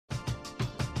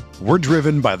We're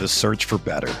driven by the search for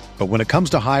better. But when it comes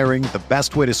to hiring, the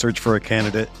best way to search for a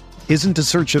candidate isn't to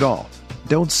search at all.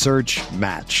 Don't search,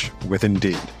 match with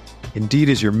Indeed. Indeed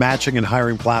is your matching and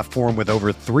hiring platform with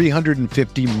over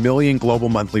 350 million global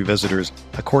monthly visitors,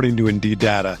 according to Indeed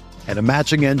data, and a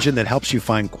matching engine that helps you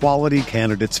find quality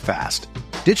candidates fast.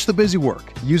 Ditch the busy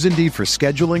work. Use Indeed for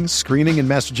scheduling, screening, and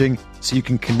messaging so you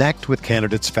can connect with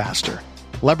candidates faster.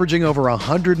 Leveraging over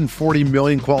 140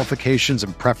 million qualifications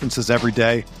and preferences every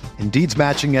day, Indeed's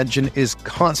matching engine is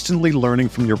constantly learning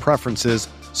from your preferences,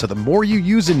 so the more you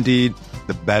use Indeed,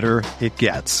 the better it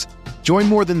gets. Join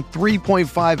more than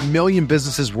 3.5 million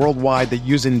businesses worldwide that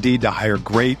use Indeed to hire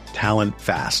great talent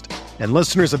fast. And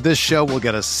listeners of this show will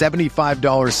get a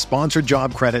 $75 sponsored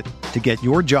job credit to get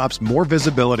your jobs more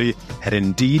visibility at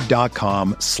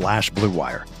Indeed.com/Blue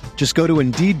Wire. Just go to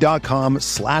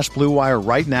Indeed.com/Blue Wire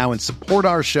right now and support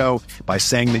our show by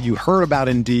saying that you heard about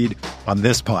Indeed on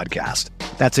this podcast.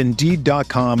 That's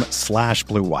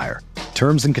Indeed.com/Blue Wire.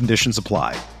 Terms and conditions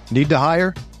apply. Need to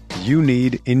hire? You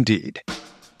need Indeed.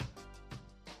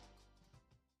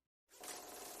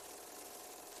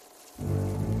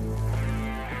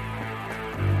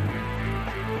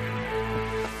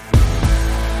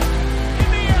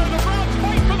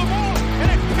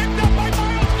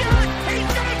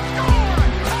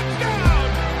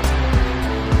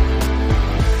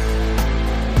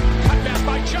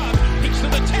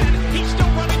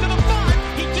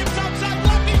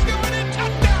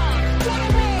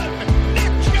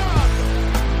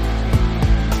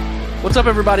 What's up,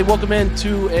 everybody? Welcome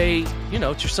into it's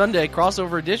your Sunday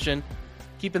crossover edition,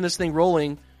 keeping this thing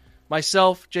rolling.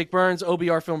 Myself, Jake Burns,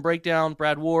 OBR Film Breakdown,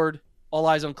 Brad Ward, All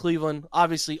Eyes on Cleveland,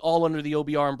 obviously all under the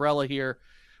OBR umbrella here.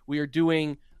 We are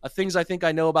doing a Things I Think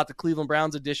I Know About the Cleveland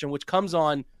Browns edition, which comes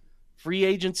on Free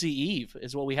Agency Eve,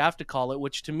 is what we have to call it,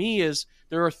 which to me is,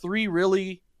 there are 3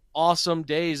 really awesome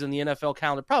days in the NFL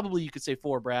calendar. Probably you could say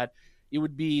 4, Brad. It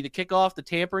would be the kickoff, the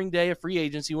tampering day of free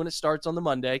agency when it starts on the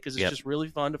Monday, because it's just really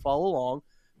fun to follow along.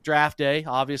 Draft day,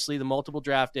 obviously, the multiple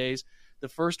draft days. The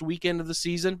first weekend of the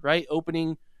season, right?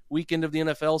 Opening weekend of the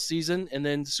NFL season, and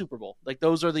then the Super Bowl. Like,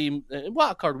 those are the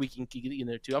wild card weekend in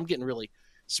there, too. I'm getting really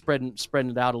spreading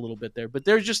it out a little bit there. But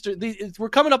there's just we're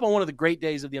coming up on one of the great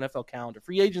days of the NFL calendar.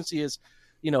 Free agency is,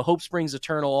 hope springs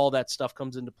eternal. All that stuff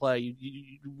comes into play.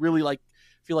 You really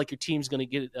feel like your team's going to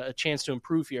get a chance to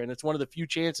improve here. And it's one of the few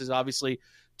chances, obviously,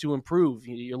 to improve.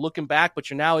 You're looking back,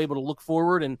 but you're now able to look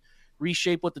forward and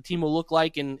reshape what the team will look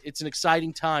like. And it's an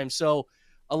exciting time. So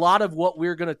a lot of what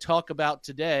we're going to talk about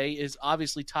today is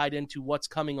obviously tied into what's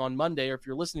coming on Monday, or if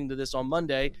you're listening to this on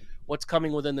Monday, what's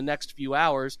coming within the next few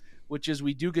hours, which is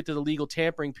we do get to the legal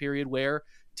tampering period where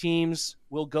teams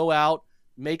will go out,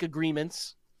 make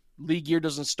agreements. League year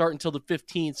doesn't start until the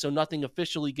 15th, so nothing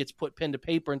officially gets put pen to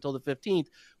paper until the 15th,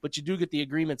 but you do get the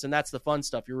agreements, and that's the fun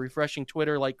stuff. You're refreshing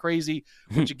Twitter like crazy,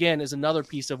 which, again, is another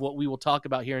piece of what we will talk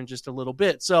about here in just a little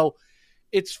bit. So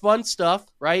it's fun stuff,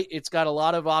 right? It's got a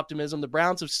lot of optimism. The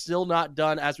Browns have still not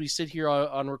done, as we sit here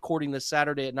on recording this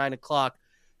Saturday at 9 o'clock,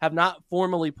 have not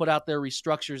formally put out their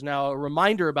restructures. Now, a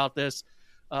reminder about this,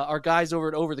 our guys over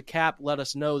at Over the Cap let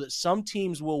us know that some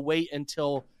teams will wait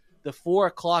until the 4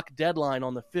 o'clock deadline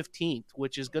on the 15th,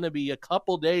 which is going to be a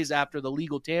couple days after the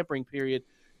legal tampering period,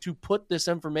 to put this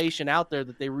information out there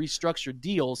that they restructured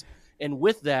deals. And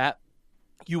with that,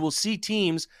 you will see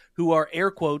teams who are, air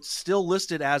quotes, still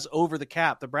listed as over the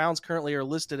cap. The Browns currently are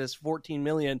listed as $14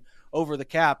 million over the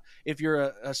cap. If you're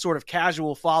a sort of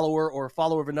casual follower or a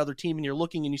follower of another team and you're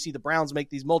looking and you see the Browns make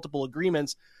these multiple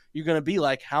agreements, you're going to be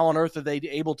like, how on earth are they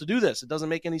able to do this? It doesn't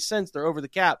make any sense. They're over the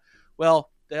cap. Well,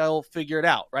 they'll figure it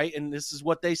out, right? And this is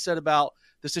what they said about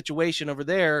the situation over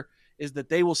there, is that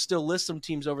they will still list some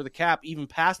teams over the cap even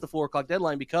past the 4 o'clock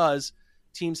deadline because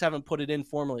teams haven't put it in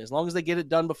formally. As long as they get it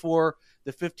done before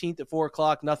the 15th at 4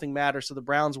 o'clock, nothing matters. So the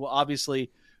Browns will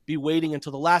obviously be waiting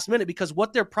until the last minute, because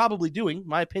what they're probably doing,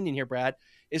 my opinion here, Brad,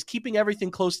 is keeping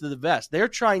everything close to the vest. They're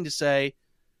trying to say,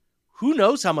 who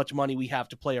knows how much money we have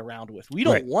to play around with? We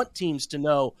don't want teams to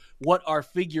know what our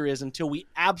figure is until we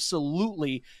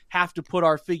absolutely have to put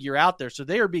our figure out there. So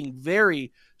they are being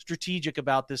very strategic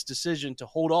about this decision to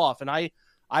hold off, and I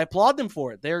applaud them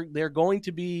for it. They're going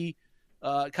to be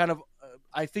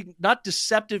I think, not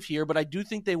deceptive here, but I do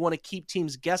think they want to keep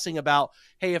teams guessing about,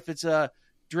 hey, if it's a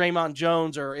Draymond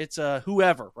Jones or it's a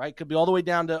whoever, right? Could be all the way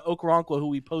down to Okoronkwo, who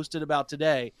we posted about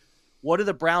today. What do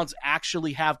the Browns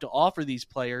actually have to offer these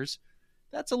players?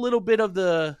 That's a little bit of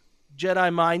the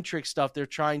Jedi mind trick stuff they're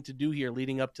trying to do here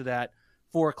leading up to that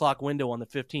 4 o'clock window on the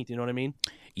 15th. You know what I mean?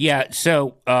 Yeah,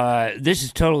 so this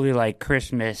is totally like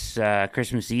Christmas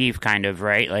Eve kind of,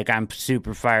 right? Like, I'm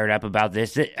super fired up about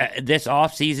this. This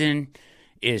offseason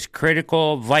is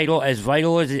critical, vital as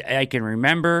I can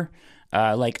remember.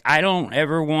 I don't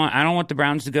want the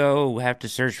Browns to go have to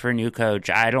search for a new coach.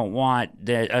 I don't want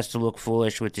us to look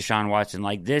foolish with Deshaun Watson.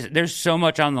 Like this, there's so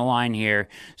much on the line here.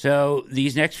 So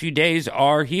these next few days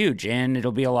are huge, and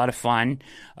it'll be a lot of fun.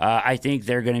 I think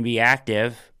they're going to be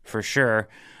active for sure.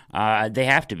 They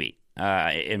have to be,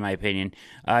 in my opinion.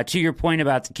 To your point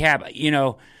about the cap,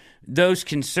 those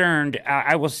concerned,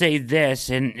 I will say this,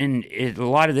 and a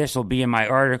lot of this will be in my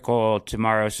article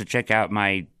tomorrow, so check out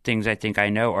my Things I Think I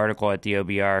Know article at the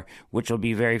OBR, which will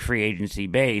be very free agency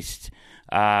based.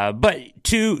 But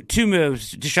two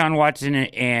moves, Deshaun Watson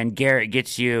and Garrett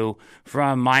gets you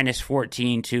from minus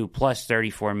 14 to plus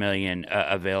 34 million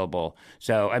available.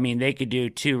 So, I mean, they could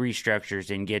do two restructures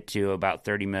and get to about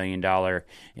 $30 million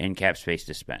in cap space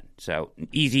to spend. So,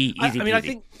 easy. I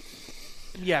think...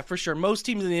 Yeah, for sure. Most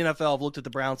teams in the NFL have looked at the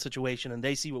Browns situation and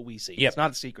they see what we see. Yep. It's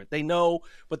not a secret. They know,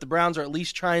 but the Browns are at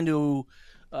least trying to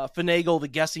finagle the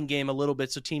guessing game a little bit,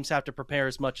 so teams have to prepare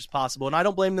as much as possible. And I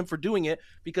don't blame them for doing it,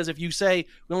 because if you say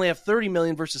we only have 30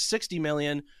 million versus 60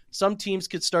 million, some teams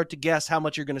could start to guess how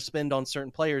much you're going to spend on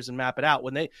certain players and map it out.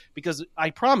 Because I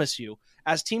promise you,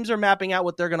 as teams are mapping out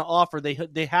what they're going to offer,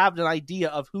 they have an idea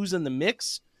of who's in the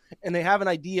mix, and they have an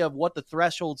idea of what the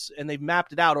thresholds, and they've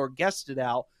mapped it out or guessed it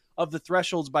out, of the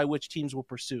thresholds by which teams will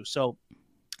pursue. So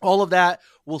all of that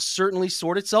will certainly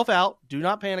sort itself out. Do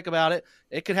not panic about it.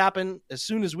 It could happen as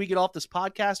soon as we get off this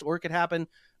podcast, or it could happen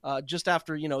just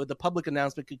after, the public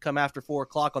announcement could come after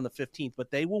 4:00 on the 15th,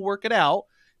 but they will work it out.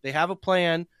 They have a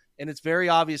plan, and it's very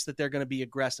obvious that they're going to be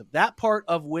aggressive. That part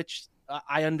of which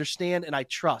I understand and I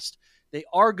trust. They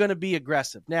are going to be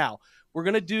aggressive. Now, we're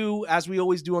going to do, as we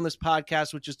always do on this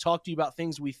podcast, which is talk to you about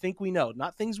things we think we know,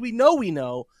 not things we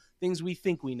know, things we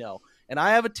think we know. And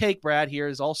I have a take, Brad, here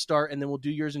as I'll start, and then we'll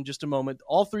do yours in just a moment.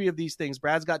 All three of these things,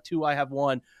 Brad's got two, I have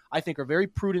one, I think are very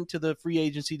prudent to the free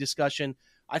agency discussion.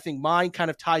 I think mine kind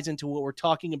of ties into what we're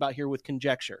talking about here with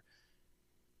conjecture.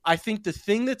 I think the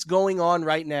thing that's going on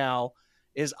right now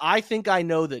is I think I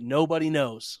know that nobody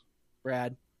knows,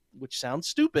 Brad, which sounds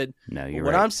stupid. No, you're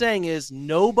what right. I'm saying is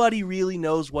nobody really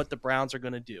knows what the Browns are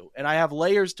going to do. And I have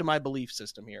layers to my belief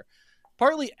system here.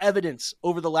 Partly evidence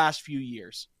over the last few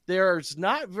years. There's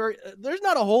not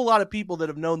a whole lot of people that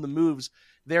have known the moves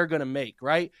they're going to make,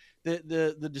 right?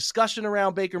 The discussion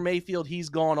around Baker Mayfield, he's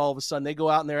gone all of a sudden. They go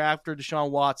out and they're after Deshaun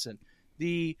Watson.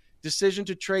 The decision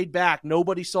to trade back,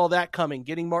 nobody saw that coming.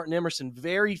 Getting Martin Emerson,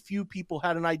 very few people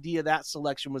had an idea that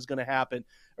selection was going to happen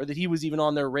or that he was even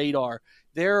on their radar.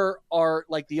 There are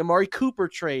like the Amari Cooper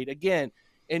trade, again,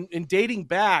 and dating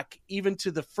back even to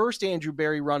the first Andrew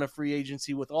Berry run of free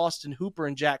agency with Austin Hooper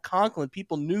and Jack Conklin,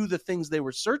 people knew the things they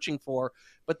were searching for,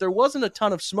 but there wasn't a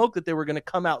ton of smoke that they were going to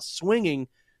come out swinging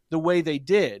the way they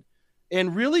did.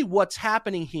 And really what's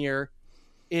happening here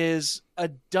is a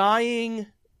dying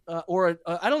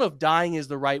I don't know if dying is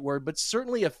the right word, but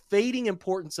certainly a fading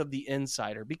importance of the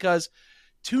insider. Because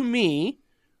to me,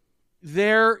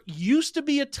 there used to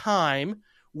be a time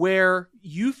where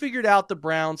you figured out the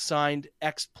Browns signed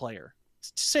X player.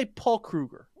 Say Paul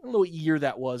Kruger. I don't know what year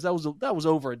that was. That was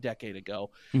over a decade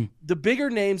ago. The bigger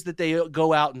names that they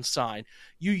go out and sign.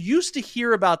 You used to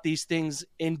hear about these things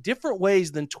in different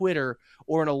ways than Twitter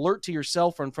or an alert to your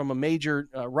cell phone from a major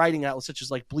writing outlet such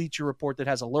as like Bleacher Report that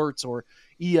has alerts or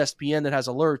ESPN that has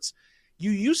alerts.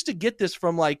 You used to get this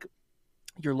from like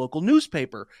your local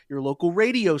newspaper, your local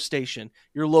radio station,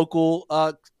 your local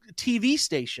TV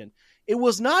station. It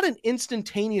was not an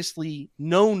instantaneously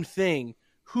known thing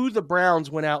who the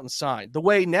Browns went out and signed. The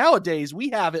way nowadays we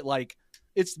have it like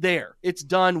it's there, it's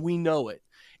done, we know it.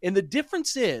 And the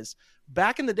difference is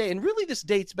back in the day, and really this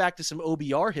dates back to some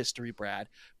OBR history, Brad,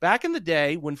 back in the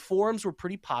day when forums were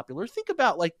pretty popular, think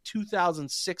about like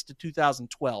 2006 to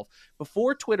 2012,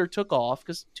 before Twitter took off,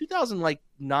 because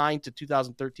 2009 to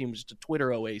 2013 was just a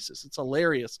Twitter oasis. It's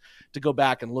hilarious to go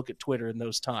back and look at Twitter in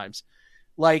those times.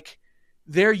 Like,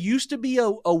 there used to be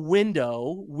a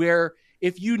window where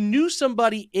if you knew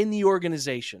somebody in the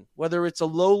organization, whether it's a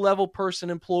low-level person,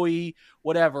 employee,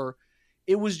 whatever,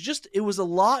 it was a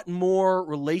lot more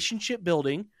relationship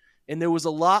building, and there was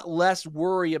a lot less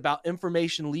worry about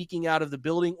information leaking out of the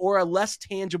building or a less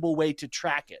tangible way to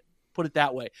track it, put it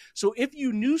that way. So if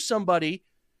you knew somebody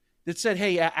that said,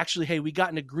 hey, we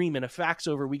got an agreement, a fax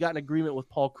over, we got an agreement with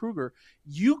Paul Kruger,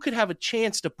 you could have a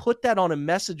chance to put that on a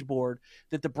message board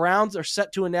that the Browns are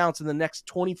set to announce in the next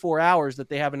 24 hours that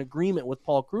they have an agreement with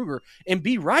Paul Kruger and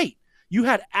be right. You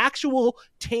had actual,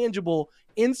 tangible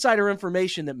insider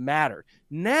information that mattered.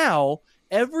 Now,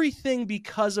 everything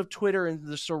because of Twitter and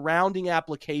the surrounding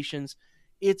applications,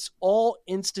 it's all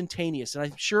instantaneous. And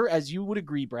I'm sure, as you would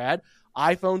agree, Brad,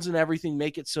 iPhones and everything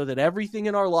make it so that everything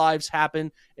in our lives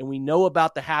happen and we know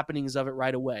about the happenings of it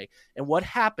right away. And what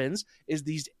happens is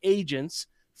these agents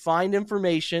find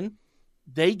information.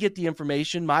 They get the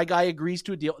information. My guy agrees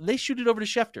to a deal. They shoot it over to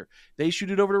Schefter. They shoot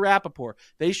it over to Rappaport.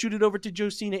 They shoot it over to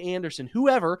Josina Anderson,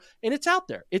 whoever, and it's out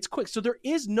there. It's quick. So there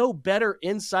is no better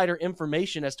insider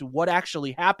information as to what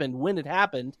actually happened, when it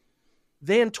happened,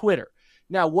 than Twitter.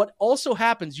 Now, what also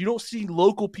happens, you don't see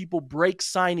local people break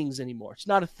signings anymore. It's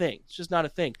not a thing. It's just not a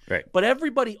thing. Right. But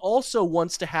everybody also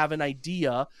wants to have an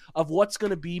idea of what's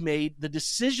going to be made, the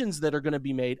decisions that are going to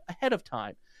be made ahead of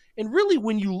time. And really,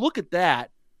 when you look at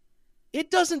that, it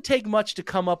doesn't take much to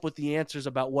come up with the answers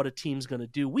about what a team's going to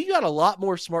do. We got a lot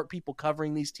more smart people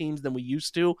covering these teams than we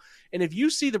used to. And if you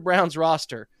see the Browns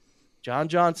roster, John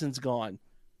Johnson's gone.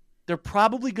 They're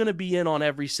probably going to be in on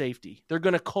every safety. They're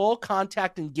going to call,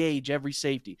 contact, engage every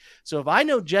safety. So if I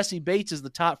know Jesse Bates is the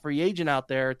top free agent out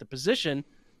there at the position,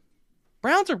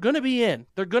 Browns are going to be in.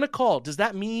 They're going to call. Does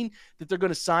that mean that they're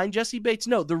going to sign Jesse Bates?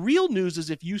 No. The real news is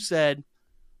if you said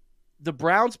the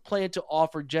Browns plan to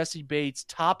offer Jesse Bates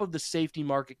top of the safety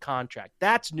market contract.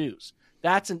 That's news.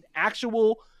 That's an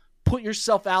actual put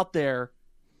yourself out there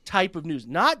type of news.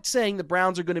 Not saying the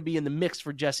Browns are going to be in the mix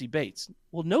for Jesse Bates.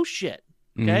 Well, no shit.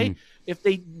 Okay. Mm-hmm. If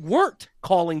they weren't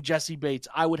calling Jesse Bates,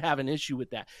 I would have an issue with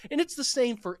that. And it's the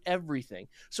same for everything.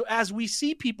 So as we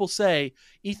see people say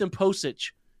Ethan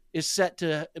Posich is set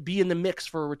to be in the mix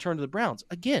for a return to the Browns.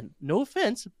 Again, no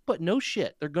offense, but no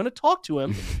shit. They're going to talk to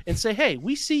him and say, hey,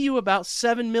 we see you about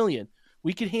 $7 million.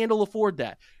 We can afford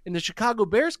that. And the Chicago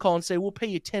Bears call and say, we'll pay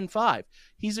you $10.5.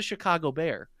 He's a Chicago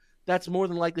Bear. That's more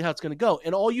than likely how it's going to go.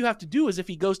 And all you have to do is if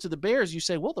he goes to the Bears, you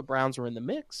say, well, the Browns are in the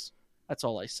mix. That's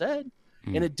all I said.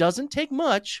 And it doesn't take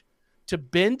much to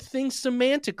bend things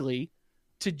semantically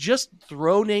to just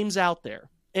throw names out there.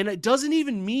 And it doesn't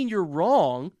even mean you're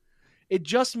wrong. It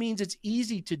just means it's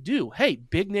easy to do. Hey,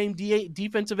 big name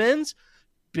defensive ends,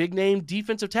 big name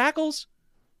defensive tackles,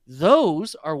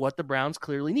 those are what the Browns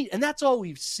clearly need. And that's all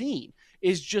we've seen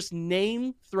is just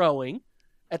name throwing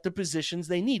at the positions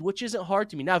they need, which isn't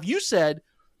hard to me. Now, if you said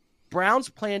Browns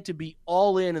plan to be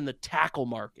all in the tackle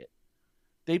market,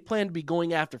 they plan to be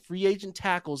going after free agent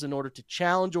tackles in order to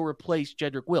challenge or replace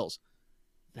Jedrick Wills.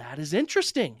 That is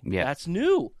interesting. Yeah. That's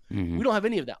new. Mm-hmm. We don't have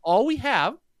any of that. All we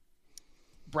have,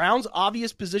 Browns'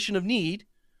 obvious position of need,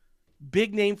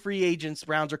 big name free agents,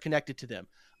 Browns are connected to them.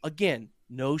 Again,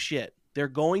 no shit. They're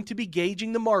going to be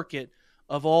gauging the market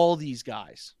of all these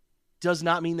guys. Does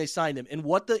not mean they signed them. And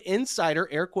what the insider,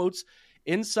 air quotes,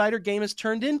 insider game has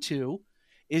turned into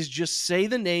is just say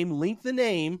the name, link the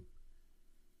name,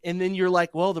 and then you're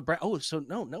like, well, the Browns are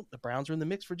in the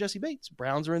mix for Jesse Bates.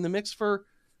 Browns are in the mix for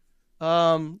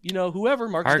whoever,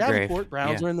 Marcus Davenport.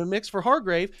 Browns are in the mix for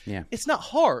Hargrave. Yeah. It's not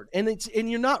hard, and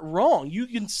you're not wrong.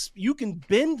 You can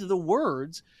bend the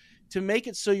words to make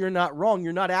it so you're not wrong.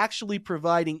 You're not actually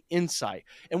providing insight,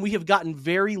 and we have gotten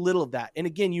very little of that. And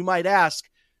again, you might ask,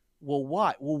 well,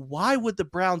 why? Well, why would the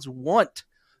Browns want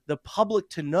the public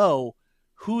to know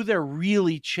who they're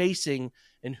really chasing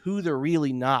and who they're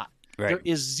really not? Right. There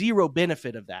is zero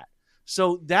benefit of that.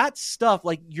 So that stuff,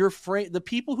 like the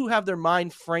people who have their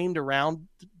mind framed around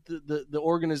the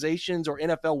organizations or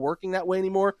NFL working that way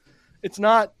anymore, it's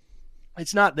not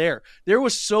there. There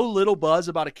was so little buzz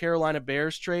about a Carolina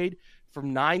Bears trade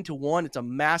from 9-1. It's a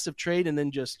massive trade, and then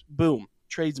just boom,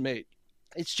 trade's made.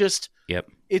 It's just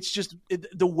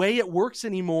the way it works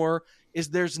anymore is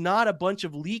there's not a bunch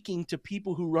of leaking to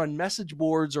people who run message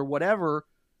boards or whatever.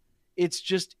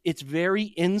 It's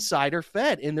very insider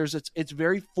fed, and it's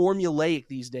very formulaic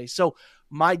these days. So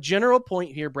my general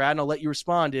point here, Brad, and I'll let you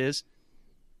respond, is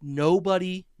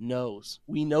nobody knows.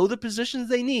 We know the positions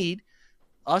they need.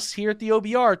 Us here at the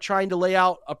OBR trying to lay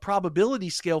out a probability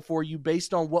scale for you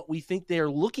based on what we think they're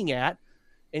looking at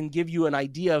and give you an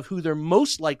idea of who they're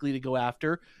most likely to go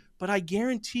after. But I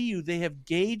guarantee you they have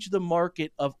gauged the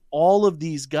market of all of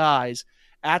these guys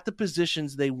at the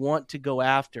positions they want to go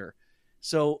after.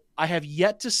 So I have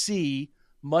yet to see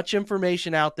much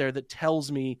information out there that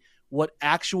tells me what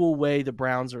actual way the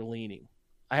Browns are leaning.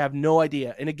 I have no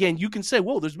idea. And again, you can say,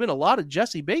 whoa, there's been a lot of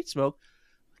Jesse Bates smoke.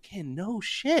 Again, no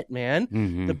shit, man.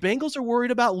 Mm-hmm. The Bengals are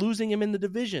worried about losing him in the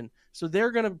division. So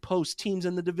they're going to post teams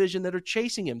in the division that are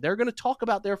chasing him. They're going to talk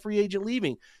about their free agent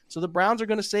leaving. So the Browns are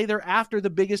going to say they're after the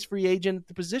biggest free agent at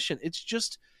the position. It's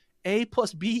just A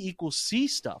plus B equals C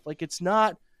stuff. Like, it's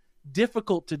not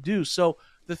difficult to do. So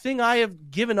the thing I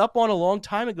have given up on a long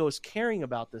time ago is caring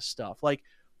about this stuff. Like,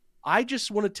 I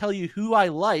just want to tell you who I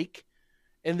like,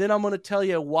 and then I'm going to tell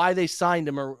you why they signed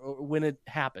him or when it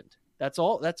happened. That's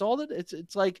all that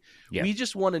it's like. We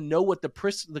just want to know what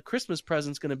the Christmas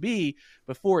present's going to be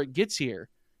before it gets here.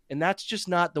 And that's just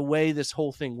not the way this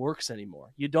whole thing works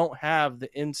anymore. You don't have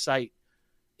the insight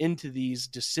into these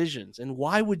decisions. And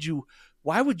why would you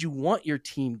want your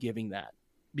team giving that?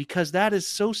 Because that is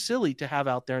so silly to have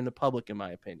out there in the public, in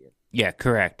my opinion. Yeah,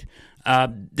 correct.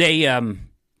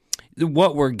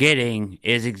 What we're getting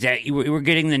is we're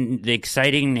getting the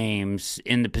exciting names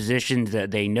in the positions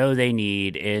that they know they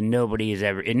need, and nobody's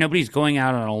going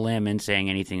out on a limb and saying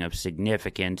anything of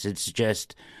significance. It's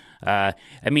just,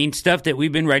 stuff that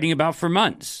we've been writing about for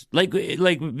months. Like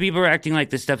people are acting like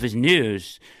this stuff is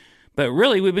news. But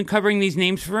really, we've been covering these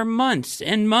names for months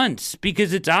and months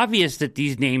because it's obvious that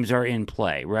these names are in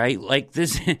play, right? Like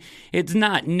this, it's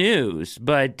not news.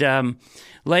 But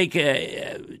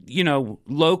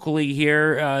locally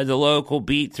here, the local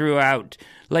beat threw out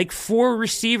like 4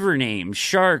 receiver names: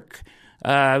 Shark,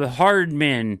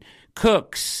 Hardman,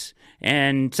 Cooks,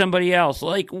 and somebody else.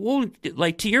 To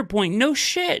your point, no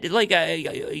shit.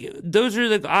 Those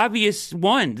are the obvious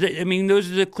ones. I mean, those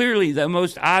are clearly the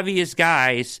most obvious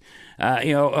guys.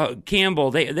 Campbell,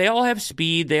 they all have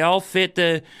speed. They all fit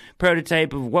the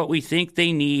prototype of what we think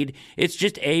they need. It's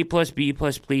just A plus B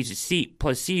plus C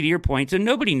to your point. So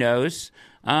nobody knows.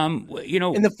 And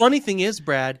the funny thing is,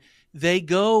 Brad,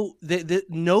 no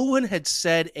one had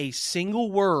said a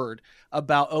single word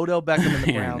about Odell Beckham and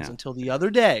the Browns until the other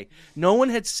day. No one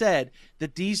had said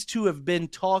that these two have been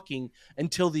talking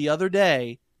until the other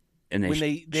day, and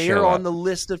when they are on the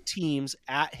list of teams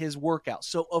at his workout.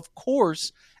 So of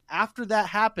course, after that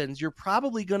happens, you're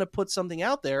probably going to put something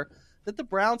out there that the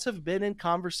Browns have been in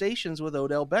conversations with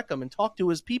Odell Beckham and talked to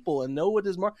his people and know what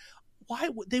his why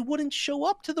they wouldn't show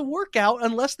up to the workout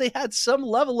unless they had some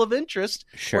level of interest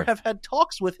or have had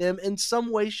talks with him in some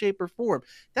way, shape, or form.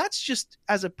 That's just,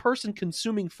 as a person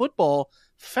consuming football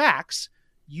facts,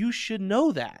 you should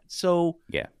know that. So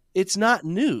it's not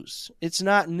news. It's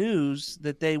not news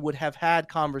that they would have had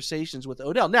conversations with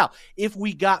Odell. Now, if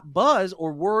we got buzz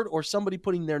or word or somebody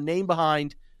putting their name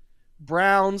behind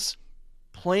Browns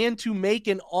plan to make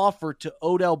an offer to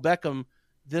Odell Beckham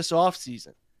this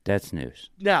offseason, that's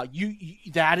news. Now,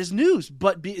 that is news.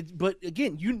 But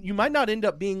again, you might not end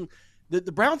up being the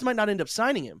Browns might not end up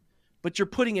signing him, but you're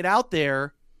putting it out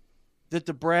there that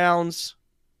the Browns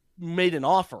made an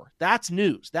offer. That's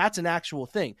news. That's an actual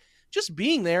thing. Just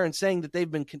being there and saying that they've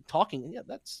been talking,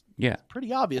 that's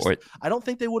pretty obvious. I don't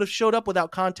think they would have showed up without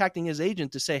contacting his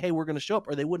agent to say, hey, we're going to show up,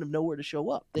 or they wouldn't have known where to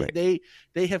show up. They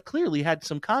have clearly had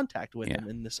some contact with him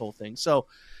in this whole thing. So,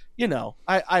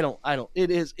 I don't.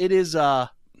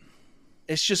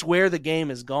 It's just where the game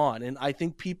has gone. And I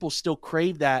think people still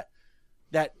crave that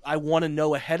I want to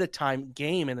know ahead of time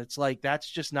game. And it's like, that's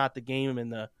just not the game in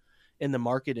the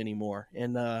market anymore.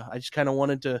 And I just kind of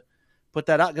wanted to put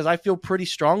that out because I feel pretty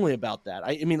strongly about that.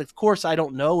 I mean, of course, I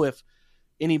don't know if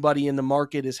anybody in the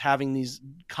market is having these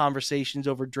conversations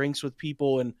over drinks with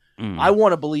people. And I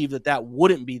want to believe that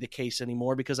wouldn't be the case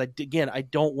anymore because I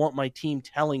don't want my team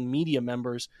telling media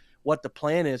members what the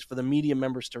plan is for the media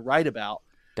members to write about.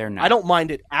 They're not. I don't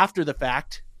mind it after the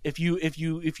fact. If you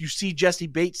see Jesse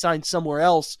Bates signed somewhere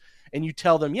else and you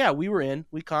tell them, yeah, we were in,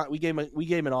 we gave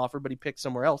him an offer, but he picked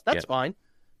somewhere else. That's fine.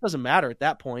 Doesn't matter at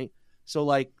that point. So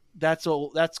that's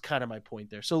kind of my point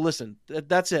there. So listen,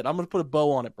 that's it. I'm going to put a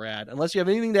bow on it, Brad. Unless you have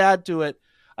anything to add to it,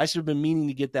 I should have been meaning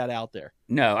to get that out there.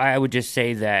 No, I would just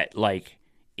say that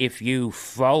if you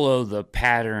follow the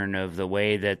pattern of the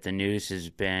way that the news has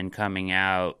been coming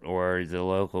out or the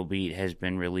local beat has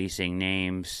been releasing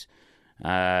names,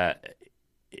 there's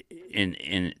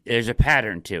a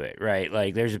pattern to it,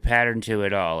 right? There's a pattern to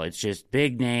it all. It's just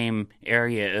big name,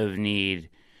 area of need.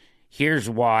 Here's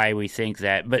why we think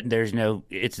that, but there's no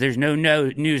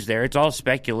news there. It's all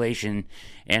speculation.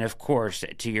 And of course,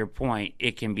 to your point,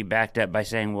 it can be backed up by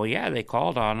saying, well, yeah, they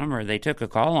called on him or they took a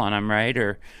call on him, right?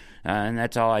 Or and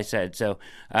that's all I said. So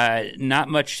not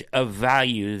much of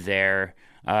value there.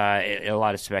 A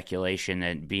lot of speculation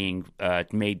and being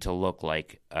made to look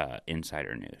like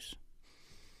insider news.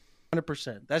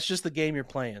 100%. That's just the game you're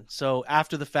playing. So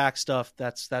after the fact stuff,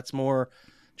 that's more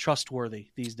trustworthy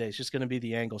these days. Just going to be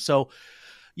the angle. So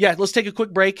yeah, let's take a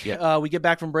quick break. We get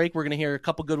back from break. We're going to hear a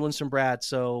couple good ones from Brad.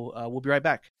 So we'll be right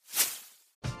back.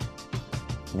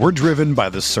 We're driven by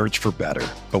the search for better.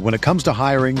 But when it comes to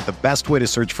hiring, the best way to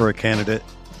search for a candidate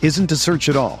isn't to search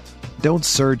at all. Don't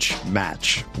search,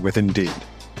 match with Indeed.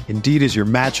 Indeed is your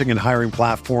matching and hiring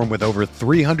platform with over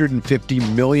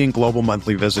 350 million global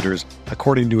monthly visitors,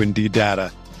 according to Indeed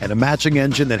data, and a matching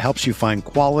engine that helps you find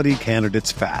quality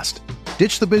candidates fast.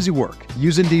 Ditch the busy work.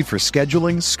 Use Indeed for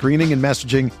scheduling, screening, and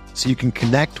messaging so you can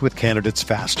connect with candidates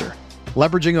faster.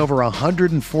 Leveraging over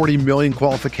 140 million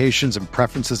qualifications and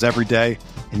preferences every day,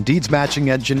 Indeed's matching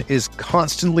engine is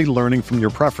constantly learning from your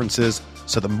preferences,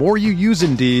 so the more you use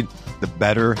Indeed, the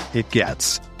better it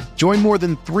gets. Join more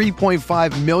than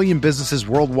 3.5 million businesses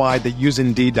worldwide that use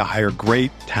Indeed to hire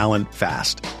great talent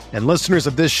fast. And listeners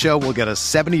of this show will get a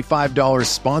 $75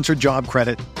 sponsored job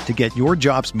credit to get your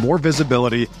jobs more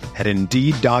visibility at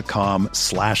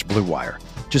Indeed.com/Blue Wire.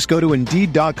 Just go to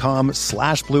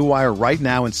Indeed.com/Blue Wire right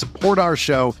now and support our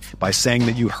show by saying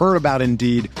that you heard about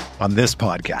Indeed on this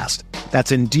podcast.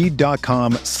 That's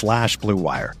Indeed.com/Blue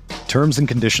Wire. Terms and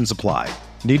conditions apply.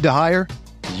 Need to hire?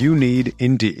 You need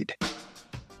Indeed.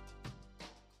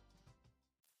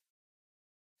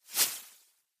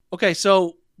 Okay,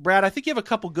 so Brad, I think you have a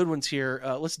couple good ones here.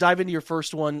 Let's dive into your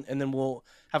first one, and then we'll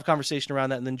have a conversation around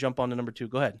that, and then jump on to number two.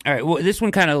 Go ahead. All right. Well, this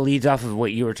one kind of leads off of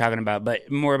what you were talking about,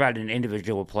 but more about an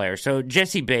individual player. So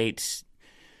Jesse Bates,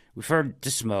 we've heard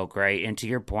to smoke, right? And to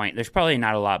your point, there's probably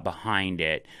not a lot behind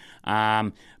it.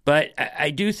 But I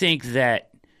do think that,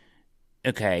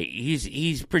 okay,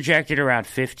 he's projected around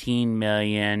 $15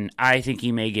 million. I think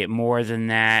he may get more than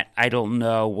that. I don't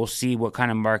know. We'll see what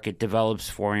kind of market develops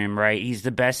for him, right? He's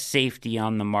the best safety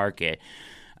on the market.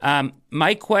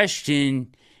 My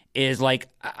question is, like,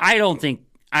 I don't think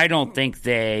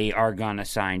they are gonna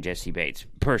sign Jesse Bates.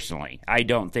 Personally, I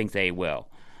don't think they will.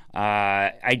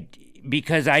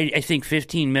 Because I think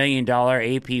 $15 million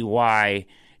APY,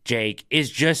 Jake, is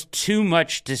just too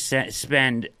much to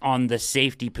spend on the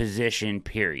safety position,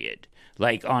 period.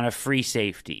 Like on a free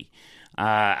safety.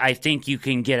 I think you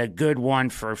can get a good one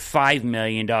for $5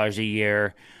 million a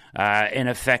year and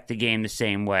affect the game the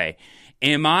same way.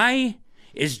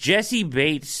 Is Jesse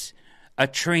Bates a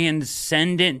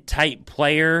transcendent type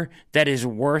player that is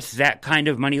worth that kind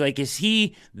of money? Like, is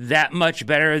he that much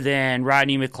better than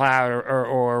Rodney McLeod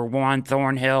or Juan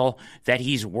Thornhill that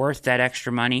he's worth that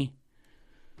extra money?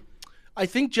 I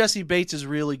think Jesse Bates is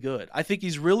really good. I think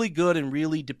he's really good and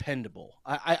really dependable.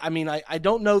 I mean, I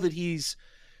don't know that he's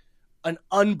an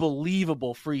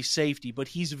unbelievable free safety, but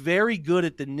he's very good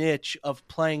at the niche of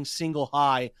playing single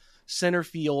high center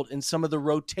field and some of the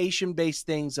rotation-based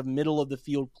things of middle of the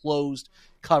field closed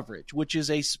coverage, which is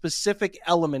a specific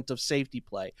element of safety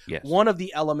play. Yes. One of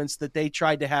the elements that they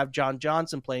tried to have John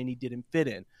Johnson play and he didn't fit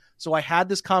in. So I had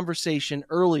this conversation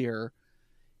earlier.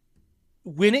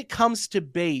 When it comes to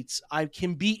Bates, I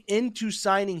can be into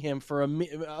signing him for a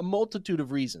multitude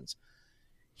of reasons.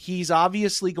 He's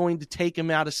obviously going to take him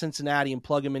out of Cincinnati and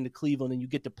plug him into Cleveland, and you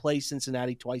get to play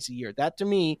Cincinnati twice a year. That, to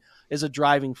me, is a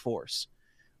driving force.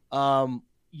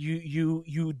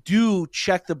 You do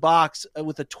check the box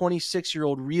with a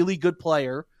 26-year-old really good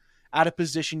player at a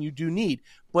position you do need.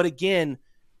 But again,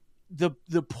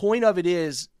 the point of it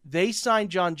is they signed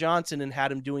John Johnson and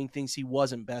had him doing things he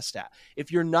wasn't best at.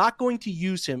 If you're not going to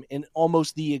use him in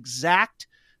almost the exact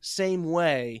same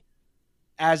way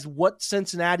as what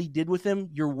Cincinnati did with him,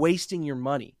 you're wasting your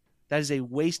money. That is a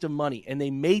waste of money. And they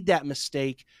made that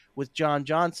mistake with John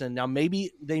Johnson. Now,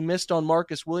 maybe they missed on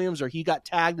Marcus Williams or he got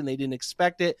tagged and they didn't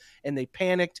expect it and they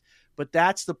panicked, but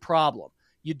that's the problem.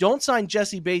 You don't sign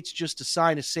Jesse Bates just to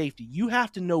sign a safety. You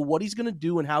have to know what he's going to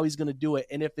do and how he's going to do it.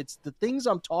 And if it's the things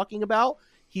I'm talking about,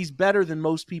 he's better than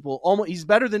most people. He's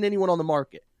better than anyone on the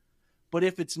market. But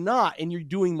if it's not, and you're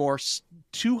doing more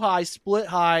too high, split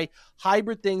high,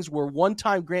 hybrid things where one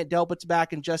time Grant Delpit's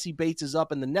back and Jesse Bates is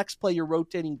up, and the next play you're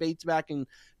rotating Bates back and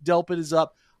Delpit is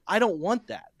up, I don't want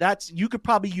that. You could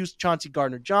probably use Chauncey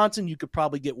Gardner-Johnson. You could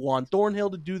probably get Juan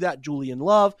Thornhill to do that, Julian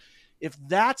Love. If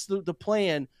that's the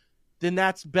plan, then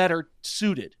that's better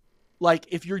suited. Like,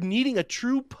 if you're needing a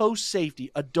true post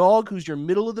safety, a dog who's your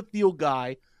middle of the field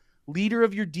guy, leader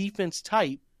of your defense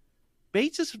type,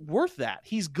 Bates is worth that.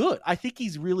 He's good. I think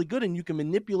he's really good, and you can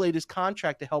manipulate his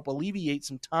contract to help alleviate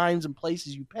some times and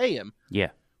places you pay him. Yeah.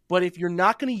 But if you're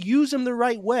not going to use him the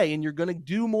right way and you're going to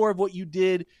do more of what you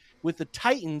did with the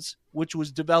Titans, which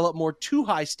was develop more too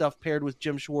high stuff paired with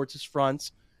Jim Schwartz's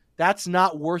fronts, that's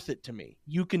not worth it to me.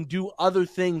 You can do other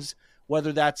things,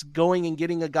 whether that's going and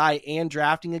getting a guy and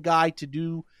drafting a guy to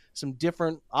do some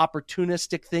different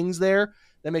opportunistic things there.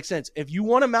 That makes sense. If you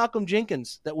want a Malcolm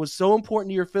Jenkins that was so important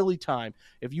to your Philly time,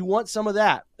 if you want some of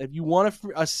that, if you want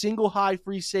a single high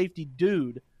free safety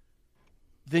dude,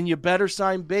 then you better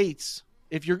sign Bates.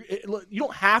 You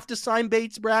don't have to sign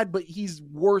Bates, Brad, but he's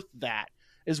worth that,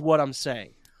 is what I'm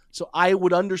saying. So I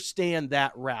would understand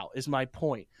that route, is my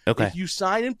point. Okay. If you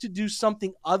sign him to do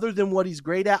something other than what he's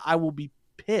great at, I will be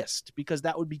pissed, because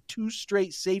that would be 2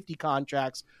 straight safety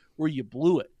contracts where you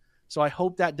blew it. So I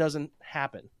hope that doesn't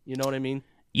happen. You know what I mean?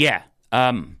 Yeah.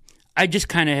 I I just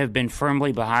kind of have been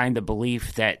firmly behind the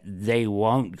belief that they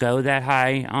won't go that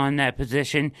high on that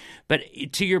position. But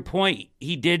to your point,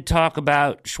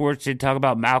 Schwartz did talk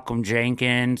about Malcolm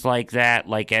Jenkins like that,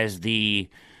 like as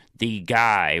the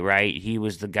guy, right? He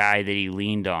was the guy that he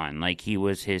leaned on, like he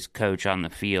was his coach on the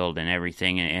field and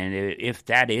everything. And if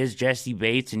that is Jesse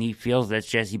Bates and he feels that's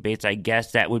Jesse Bates, I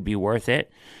guess that would be worth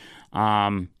it.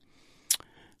 I'm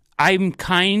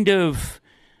kind of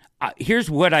here's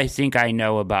what I think I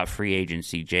know about free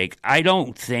agency, Jake. I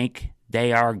don't think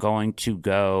they are going to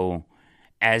go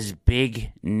as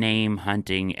big name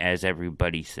hunting as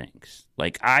everybody thinks.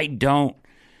 Like, I don't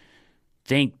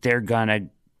think they're going to.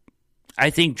 I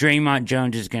think Draymond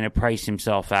Jones is going to price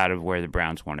himself out of where the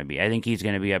Browns want to be. I think he's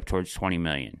going to be up towards $20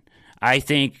 million. I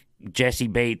think Jesse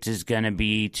Bates is going to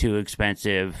be too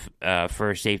expensive for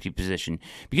a safety position.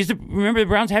 Because remember, the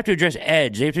Browns have to address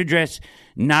edge. They have to address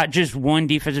not just one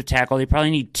defensive tackle. They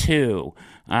probably need two.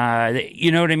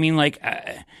 You know what I mean? Like,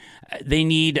 they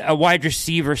need a wide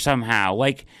receiver somehow.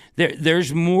 Like,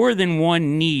 there's more than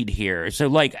one need here. So,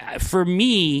 like, for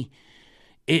me,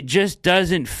 it just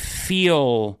doesn't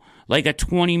feel like a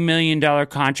 $20 million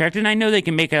contract. And I know they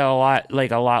can make it a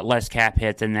lot less cap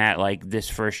hit than that, like this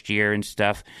first year and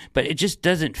stuff. But it just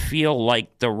doesn't feel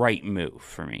like the right move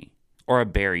for me, or a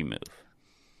Barry move.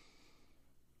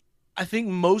 I think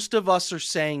most of us are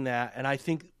saying that, and I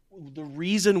think the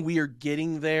reason we are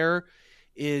getting there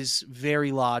is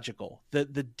very logical. The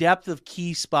depth of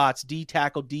key spots, D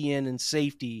tackle, DN, and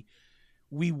safety,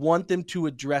 we want them to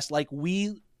address. Like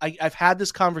I've had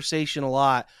this conversation a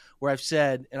lot where I've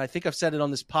said, and I think I've said it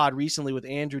on this pod recently with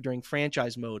Andrew during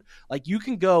franchise mode, like you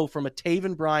can go from a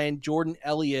Taven Bryan, Jordan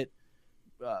Elliott,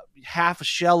 half a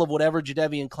shell of whatever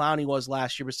Jadeveon Clowney was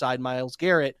last year beside Myles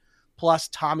Garrett, plus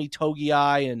Tommy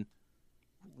Togiai and,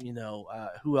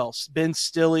 who else? Ben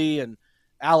Stilley and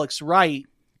Alex Wright,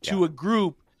 to a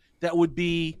group that would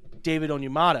be David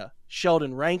Onyemata,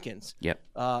 Sheldon Rankins,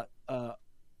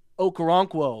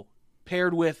 Okoronkwo,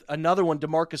 paired with another one,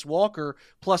 DeMarcus Walker,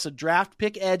 plus a draft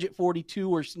pick edge at 42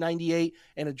 or 98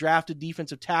 and a drafted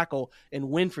defensive tackle in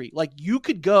Winfrey. Like, you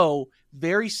could go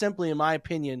very simply, in my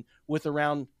opinion, with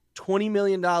around $20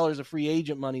 million of free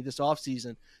agent money this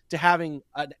offseason to having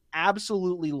an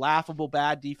absolutely laughable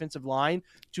bad defensive line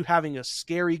to having a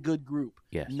scary good group,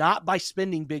 not by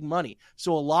spending big money.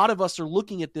 So a lot of us are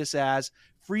looking at this as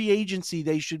free agency.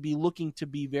 They should be looking to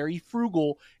be very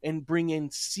frugal and bring in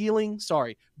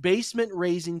basement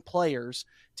raising players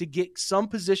to get some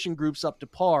position groups up to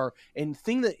par. And the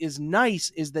thing that is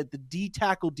nice is that the D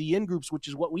tackle DN groups, which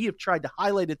is what we have tried to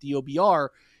highlight at the OBR,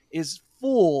 is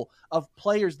full of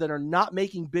players that are not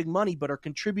making big money but are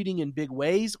contributing in big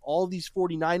ways. All these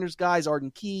 49ers guys,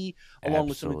 Arden Key, along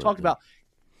with some we talked about,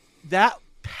 that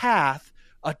path,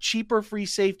 a cheaper free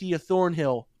safety, a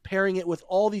Thornhill, pairing it with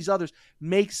all these others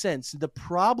makes sense. The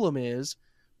problem is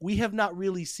we have not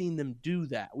really seen them do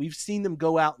that. We've seen them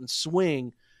go out and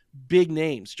swing big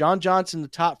names. John Johnson, the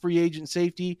top free agent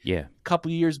safety, a couple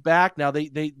of years back. Now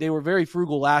they were very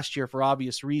frugal last year for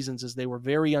obvious reasons, as they were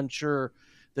very unsure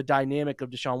the dynamic of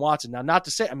Deshaun Watson. Now, not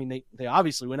to say, I mean, they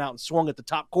obviously went out and swung at the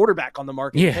top quarterback on the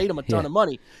market and paid him a ton of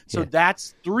money. So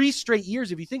that's 3 straight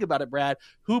years, if you think about it, Brad.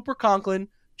 Hooper Conklin,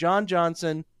 John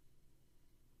Johnson,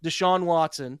 Deshaun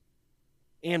Watson,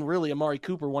 and really Amari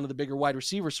Cooper, one of the bigger wide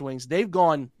receiver swings. They've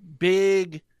gone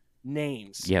big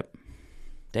names. Yep,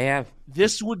 they have.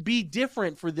 This would be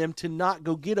different for them to not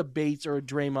go get a Bates or a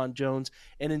Draymond Jones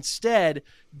and instead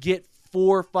get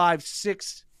 4, 5,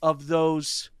 6 of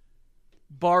those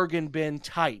bargain bin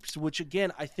types, which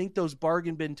again, I think those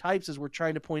bargain bin types, as we're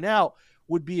trying to point out,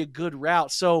 would be a good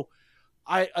route. So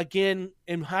I, again,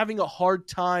 am having a hard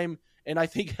time, and I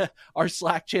think our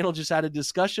Slack channel just had a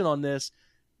discussion on this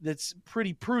that's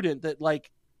pretty prudent, that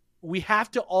like we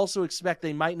have to also expect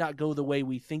they might not go the way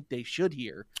we think they should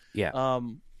here.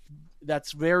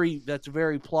 That's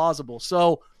very plausible.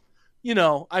 So,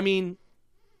 I mean,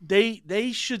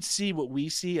 they should see what we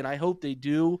see, and I hope they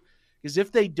do. Because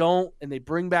if they don't, and they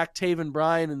bring back Taven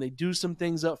Bryan and they do some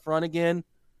things up front again,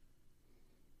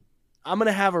 I'm going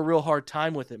to have a real hard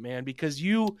time with it, man, because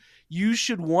you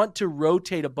should want to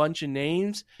rotate a bunch of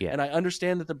names. And I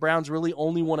understand that the Browns really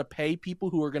only want to pay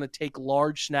people who are going to take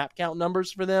large snap count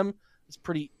numbers for them. It's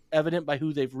pretty evident by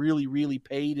who they've really, really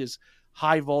paid is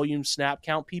high volume snap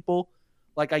count people.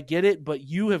 Like, I get it, but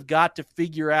you have got to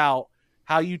figure out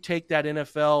how you take that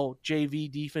NFL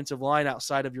JV defensive line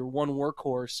outside of your one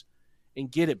workhorse and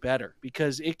get it better,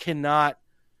 because it cannot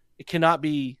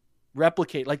be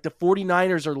replicated. Like, the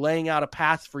 49ers are laying out a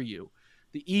path for you.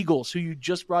 The Eagles, who you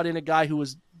just brought in a guy who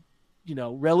was,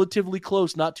 relatively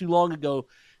close not too long ago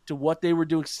to what they were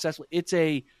doing successfully. It's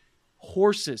a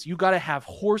horses. You got to have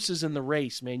horses in the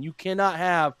race, man. You cannot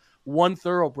have one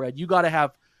thoroughbred. You got to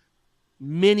have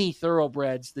many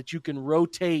thoroughbreds that you can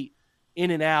rotate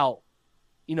in and out.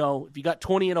 You know, if you got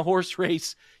 20 in a horse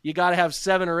race, you got to have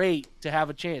 7 or 8 to have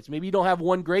a chance. Maybe you don't have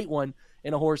one great one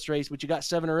in a horse race, but you got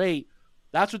 7 or 8.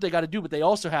 That's what they got to do. But they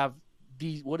also have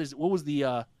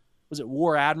was it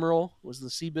War Admiral? Was the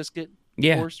Seabiscuit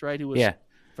horse, right? Who was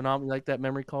phenomenal, like that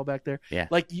memory call back there. Yeah.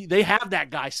 Like they have that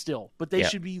guy still, but they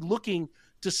should be looking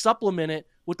to supplement it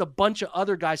with a bunch of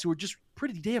other guys who are just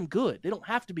pretty damn good. They don't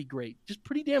have to be great, just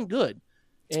pretty damn good,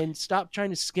 and stop trying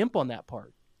to skimp on that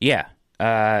part. Yeah.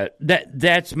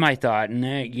 That's my thought, and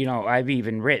I've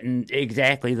even written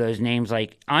exactly those names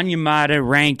like Onyemata,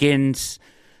 Rankins,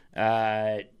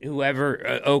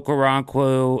 whoever,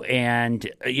 Okoronkwo, and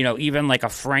even like a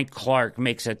Frank Clark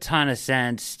makes a ton of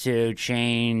sense to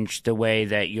change the way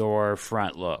that your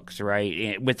front looks,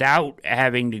 right? Without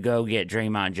having to go get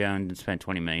Draymond Jones and spend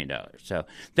 $20 million. So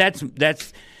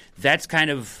that's kind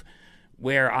of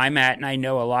where I'm at, and I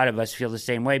know a lot of us feel the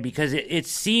same way, because it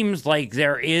seems like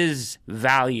there is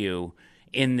value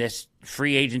in this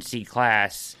free agency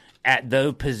class at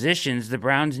those positions the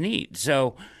Browns need.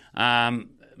 So,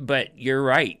 but you're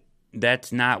right.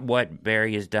 That's not what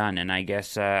Barry has done, and I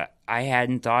guess I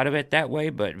hadn't thought of it that way,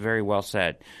 but very well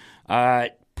said.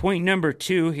 Point number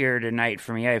 2 here tonight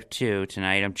for me. I have 2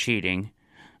 tonight. I'm cheating.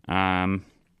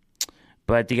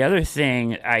 But the other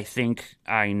thing I think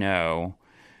I know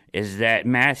is that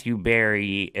Matthew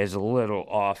Berry is a little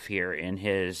off here in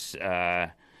his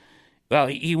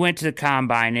he went to the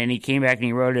Combine and he came back and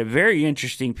he wrote a very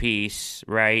interesting piece,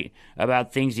 right,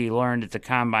 about things he learned at the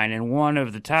Combine, and one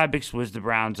of the topics was the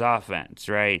Browns' offense,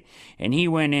 right? And he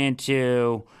went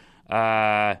into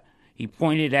he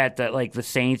pointed at the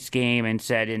Saints game and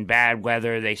said in bad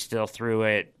weather they still threw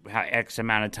it X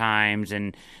amount of times,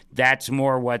 and that's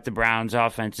more what the Browns'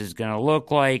 offense is going to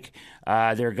look like.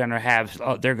 They're going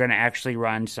to actually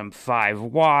run some 5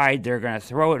 wide. They're going to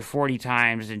throw it 40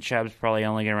 times, and Chubb's probably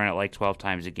only going to run it like 12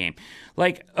 times a game.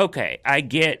 Like, okay, I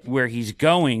get where he's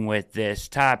going with this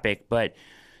topic, but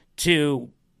to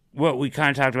what we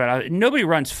kind of talked about, nobody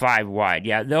runs 5 wide.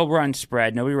 Yeah, they'll run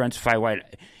spread. Nobody runs 5 wide.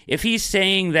 If he's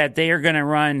saying that they are going to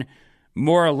run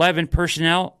more 11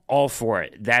 personnel, all for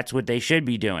it. That's what they should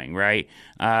be doing, right?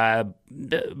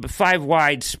 The 5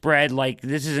 wide spread, like,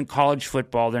 this isn't college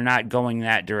football. They're not going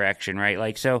that direction, right?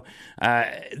 Like, so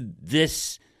that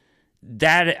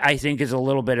I think is a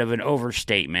little bit of an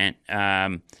overstatement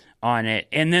on it.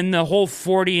 And then the whole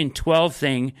 40 and 12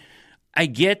 thing, I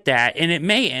get that, and it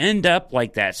may end up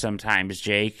like that sometimes,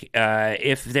 Jake,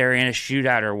 if they're in a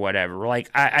shootout or whatever. Like,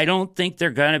 I don't think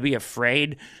they're going to be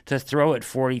afraid to throw it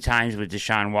 40 times with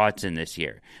Deshaun Watson this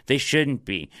year. They shouldn't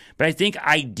be. But I think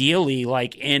ideally,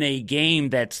 like, in a game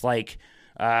that's like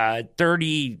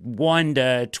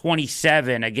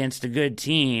 31-27 against a good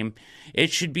team,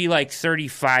 it should be like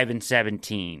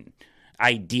 35-17.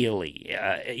 Ideally,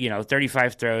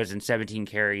 35 throws and 17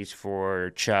 carries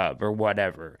for Chubb or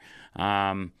whatever.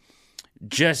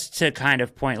 Just to kind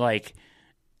of point, like,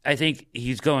 I think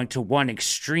he's going to one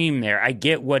extreme there. I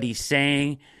get what he's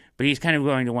saying, but he's kind of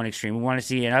going to one extreme. We want to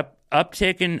see an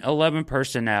uptick in 11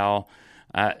 personnel.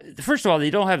 First of all,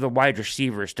 they don't have the wide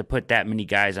receivers to put that many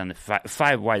guys on the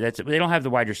 5 wide. They don't have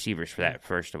the wide receivers for that,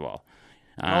 first of all.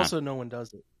 Also, no one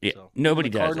does it. Yeah, so. Nobody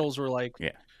does Cardinals it. were like,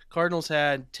 yeah. Cardinals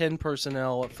had 10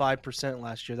 personnel at 5%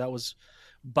 last year. That was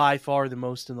by far the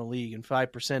most in the league, and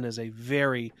 5% is a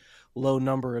very low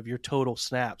number of your total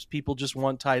snaps. People just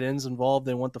want tight ends involved.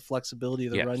 They want the flexibility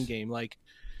of the run game. Like,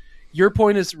 your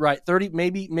point is right. 30,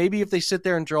 maybe if they sit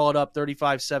there and draw it up,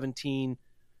 35-17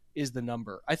 is the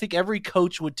number. I think every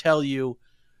coach would tell you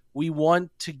we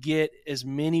want to get as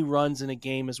many runs in a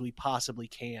game as we possibly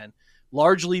can,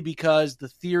 largely because the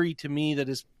theory to me that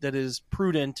is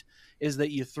prudent is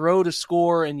that you throw to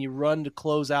score and you run to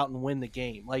close out and win the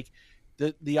game. Like,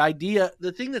 the idea,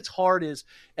 the thing that's hard is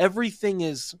everything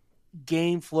is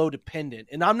game flow dependent.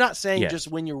 And I'm not saying just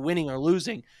when you're winning or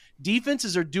losing.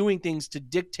 Defenses are doing things to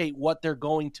dictate what they're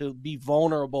going to be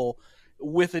vulnerable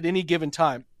with at any given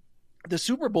time. The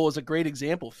Super Bowl is a great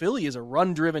example. Philly is a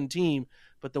run-driven team,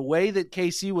 but the way that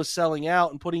KC was selling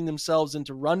out and putting themselves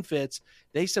into run fits,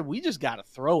 they said, we just got to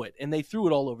throw it. And they threw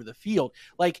it all over the field.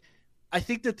 Like, I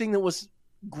think the thing that was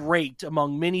great,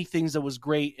 among many things that was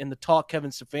great in the talk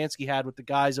Kevin Stefanski had with the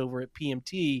guys over at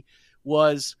PMT,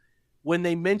 was when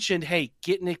they mentioned, hey,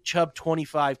 get Nick Chubb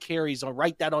 25 carries, I'll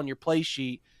write that on your play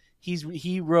sheet. He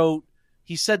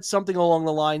said something along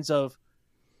the lines of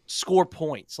score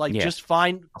points, like just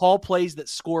call plays that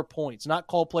score points, not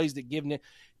call plays that give Nick.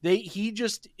 He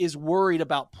just is worried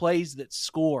about plays that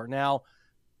score. Now,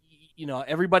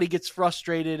 everybody gets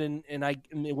frustrated and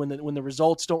when the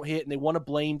results don't hit and they want to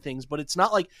blame things, but it's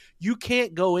not like you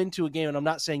can't go into a game, and I'm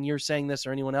not saying you're saying this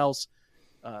or anyone else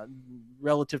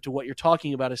relative to what you're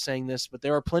talking about is saying this, but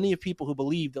there are plenty of people who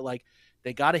believe that like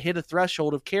they got to hit a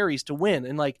threshold of carries to win.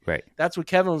 And like, right. That's what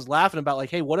Kevin was laughing about. Like,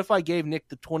 hey, what if I gave Nick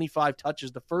the 25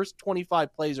 touches? The first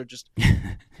 25 plays are just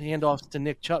handoffs to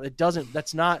Nick Chubb.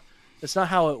 That's not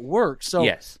how it works. So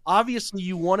yes. Obviously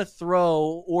you want to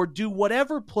throw or do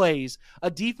whatever plays. A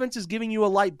defense is giving you a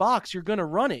light box. You're going to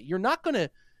run it. You're not going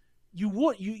to,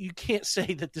 you can't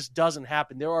say that this doesn't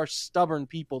happen. There are stubborn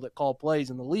people that call plays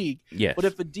in the league. Yes. But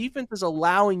if a defense is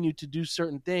allowing you to do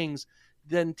certain things,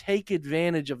 then take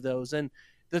advantage of those. And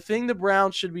the thing the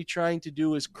Browns should be trying to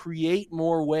do is create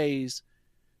more ways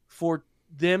for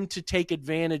them to take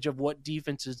advantage of what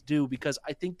defenses do, because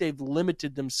I think they've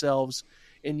limited themselves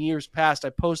in years past.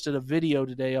 I posted a video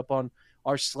today up on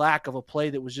our Slack of a play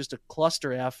that was just a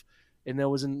cluster F, and that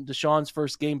was in Deshaun's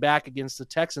first game back against the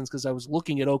Texans, because I was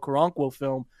looking at Okoronkwo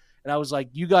film, and I was like,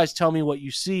 you guys tell me what you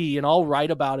see, and I'll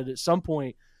write about it at some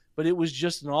point. But it was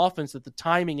just an offense that the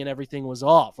timing and everything was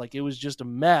off. Like, it was just a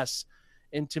mess.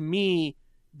 And to me,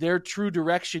 their true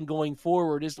direction going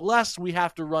forward is less we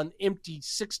have to run empty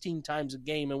 16 times a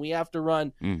game, and we have to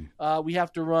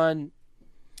run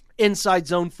inside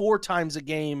zone 4 times a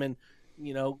game, and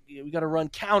we got to run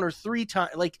counter 3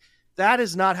 times. Like, that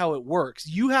is not how it works.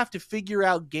 You have to figure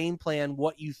out game plan,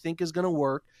 what you think is going to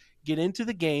work, get into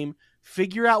the game,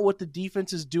 figure out what the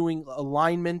defense is doing,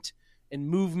 alignment and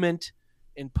movement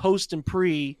and post and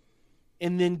pre,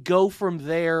 and then go from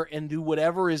there and do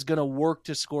whatever is going to work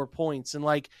to score points. And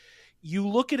like, you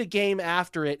look at a game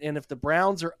after it, and if the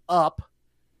Browns are up,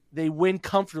 they win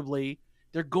comfortably,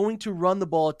 they're going to run the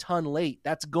ball a ton late.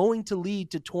 That's going to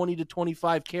lead to 20 to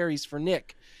 25 carries for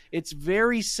Nick. It's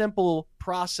very simple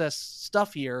process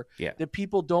stuff here that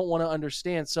people don't want to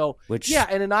understand. So,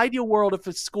 in an ideal world, if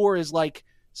a score is like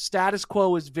status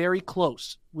quo is very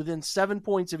close, within 7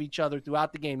 points of each other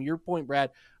throughout the game, your point,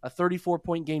 Brad, a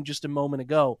 34-point game just a moment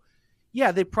ago,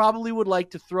 they probably would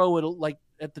like to throw it like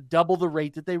at the double the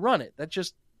rate that they run it.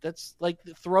 That's like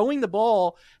throwing the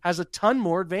ball has a ton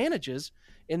more advantages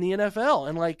in the NFL.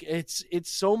 And like, it's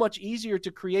so much easier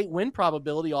to create win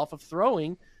probability off of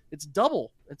throwing. It's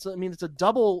double. It's a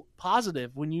double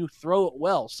positive when you throw it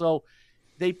well. So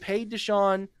they paid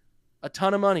Deshaun a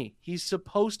ton of money. He's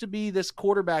supposed to be this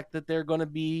quarterback that they're going to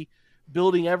be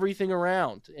building everything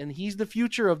around. And he's the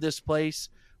future of this place,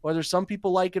 whether some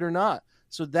people like it or not.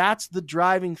 So that's the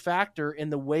driving factor in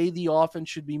the way the offense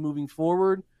should be moving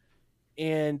forward.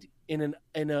 And in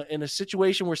a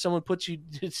situation where someone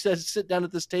says, sit down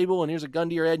at this table and here's a gun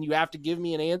to your head and you have to give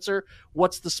me an answer,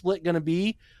 what's the split going to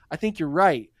be? I think you're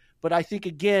right. But I think,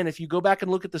 again, if you go back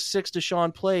and look at the 6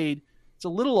 Deshaun played, it's a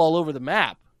little all over the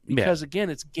map. Because,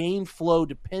 again, it's game flow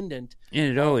dependent.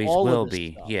 And it always will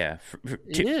be. Stuff. Yeah.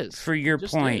 It is. For your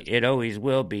point, it always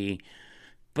will be.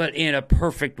 But in a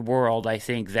perfect world, I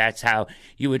think that's how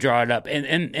you would draw it up. And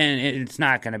it's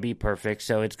not going to be perfect,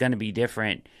 so it's going to be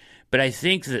different. But I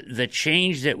think that the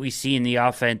change that we see in the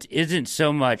offense isn't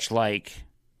so much like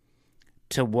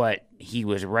to what he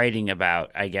was writing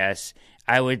about, I guess.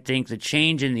 I would think the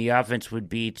change in the offense would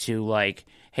be to like,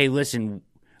 hey, listen,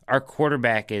 our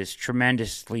quarterback is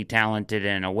tremendously talented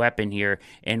and a weapon here,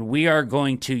 and we are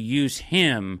going to use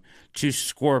him to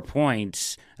score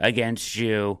points against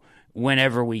you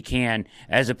whenever we can,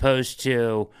 as opposed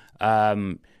to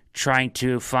trying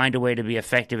to find a way to be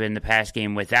effective in the pass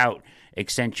game without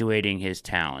accentuating his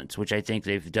talents, which I think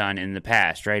they've done in the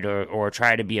past, right? Or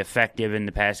try to be effective in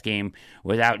the pass game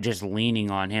without just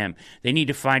leaning on him. They need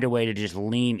to find a way to just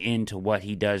lean into what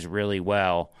he does really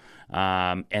well.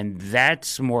 And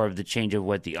that's more of the change of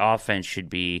what the offense should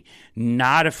be.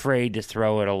 Not afraid to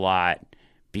throw it a lot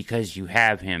because you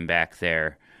have him back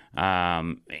there.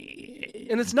 And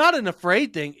it's not an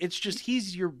afraid thing. It's just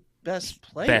he's your best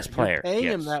player. You're paying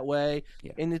him that way,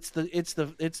 and it's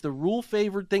the rule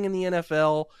favored thing in the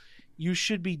NFL. You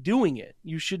should be doing it.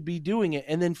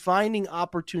 And then finding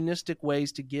opportunistic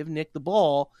ways to give Nick the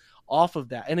ball off of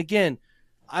that. And again,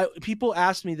 people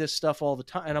ask me this stuff all the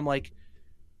time, and I'm like,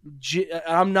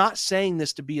 I'm not saying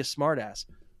this to be a smartass.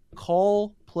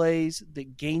 Call plays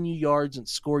that gain you yards and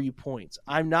score you points.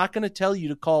 I'm not going to tell you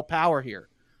to call power here.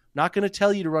 I'm not going to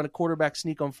tell you to run a quarterback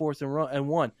sneak on 4th and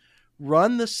 1.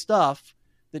 Run the stuff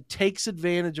that takes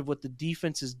advantage of what the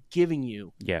defense is giving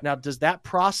you. Yeah. Now, does that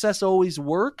process always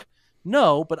work?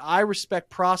 No, but I respect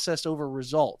process over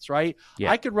results, right?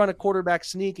 Yeah. I could run a quarterback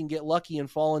sneak and get lucky and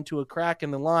fall into a crack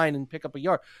in the line and pick up a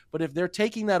yard. But if they're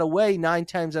taking that away 9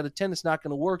 times out of 10, it's not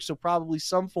going to work. So probably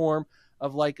some form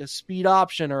of like a speed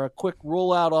option or a quick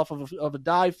rollout off of a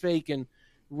dive fake and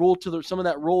roll to some of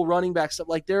that roll running back stuff.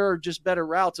 Like there are just better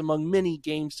routes among many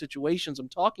game situations I'm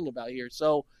talking about here.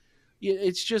 So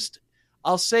it's just,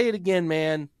 I'll say it again,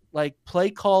 man, like play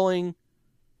calling,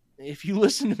 if you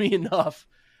listen to me enough,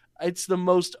 it's the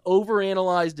most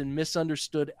overanalyzed and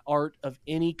misunderstood art of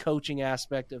any coaching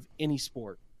aspect of any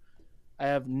sport. I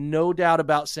have no doubt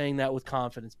about saying that with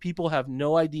confidence. People have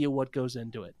no idea what goes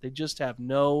into it. They just have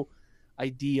no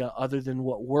idea other than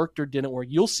what worked or didn't work.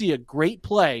 You'll see a great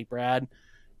play, Brad.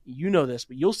 You know this,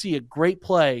 but you'll see a great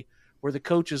play where the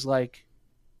coach is like,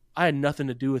 I had nothing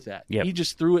to do with that. Yep. He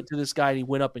just threw it to this guy and he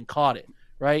went up and caught it,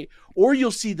 right? Or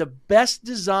you'll see the best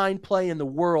design play in the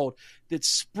world that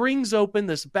springs open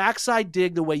this backside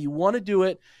dig the way you want to do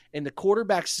it, and the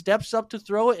quarterback steps up to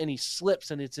throw it and he slips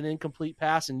and it's an incomplete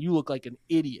pass and you look like an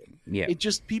idiot. Yeah. It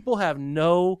just, people have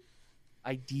no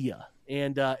idea.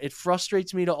 And it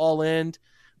frustrates me to all end.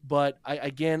 But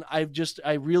I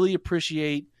really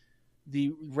appreciate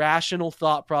the rational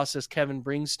thought process Kevin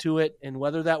brings to it, and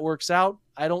whether that works out,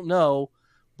 I don't know.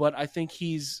 But I think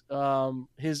he's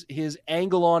his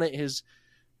angle on it,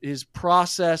 his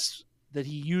process that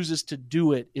he uses to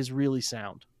do it is really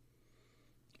sound.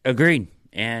 Agreed.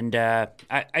 And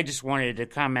I just wanted to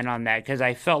comment on that because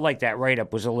I felt like that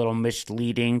write-up was a little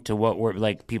misleading to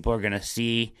what people are going to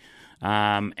see.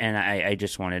 And I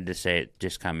just wanted to say it,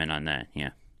 just comment on that.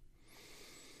 Yeah.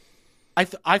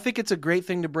 I think it's a great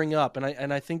thing to bring up,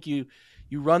 and I think you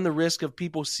run the risk of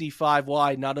people see 5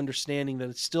 wide not understanding that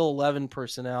it's still 11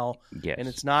 personnel, yes. And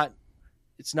it's not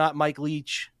Mike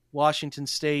Leach, Washington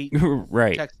State,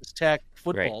 right. Texas Tech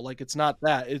football. Right. Like it's not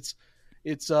that.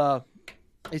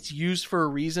 It's used for a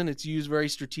reason. It's used very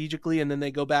strategically, and then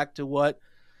they go back to what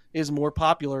is more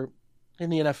popular in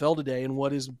the NFL today and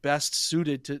what is best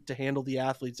suited to handle the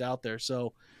athletes out there.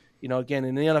 So, again,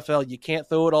 in the NFL, you can't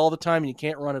throw it all the time and you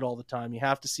can't run it all the time. You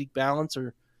have to seek balance,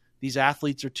 or these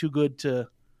athletes are too good to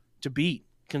beat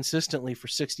consistently for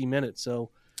 60 minutes.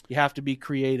 So you have to be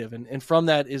creative. And from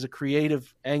that is a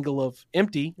creative angle of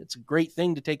empty. It's a great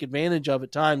thing to take advantage of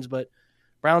at times, but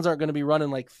Browns aren't going to be running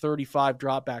like 35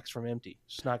 dropbacks from empty.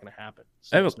 It's just not going to happen.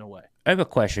 So there's no way. I have a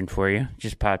question for you.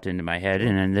 Just popped into my head,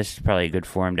 and then this is probably a good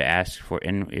forum to ask for.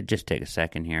 And it just take a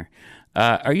second here.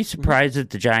 Are you surprised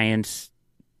that the Giants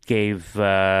gave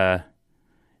Daniel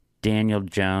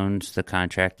Jones the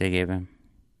contract they gave him?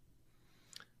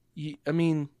 I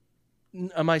mean,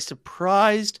 am I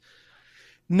surprised?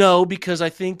 No, because I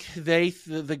think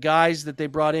the guys that they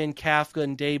brought in, Kafka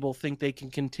and Dable, think they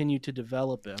can continue to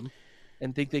develop him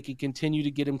and think they can continue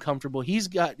to get him comfortable. He's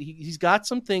got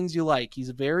some things you like. He's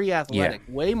very athletic,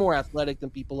 way more athletic than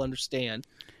people understand.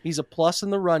 He's a plus in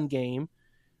the run game.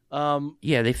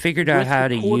 They figured out how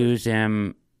to use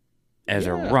him as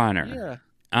a runner.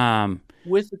 Yeah.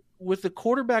 With the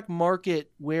quarterback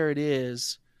market where it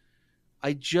is,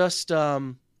 I just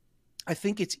I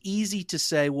think it's easy to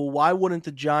say, well, why wouldn't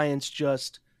the Giants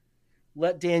just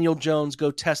let Daniel Jones go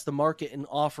test the market and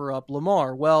offer up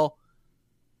Lamar? Well,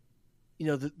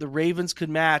 the Ravens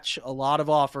could match a lot of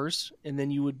offers, and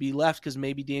then you would be left because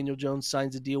maybe Daniel Jones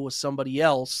signs a deal with somebody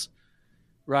else,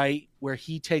 right, where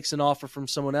he takes an offer from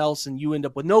someone else and you end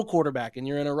up with no quarterback and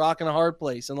you're in a rock and a hard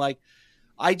place. And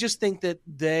I just think that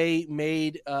they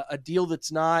made a deal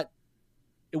that's not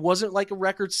 – it wasn't like a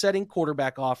record-setting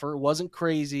quarterback offer. It wasn't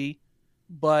crazy,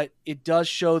 but it does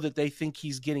show that they think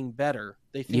he's getting better.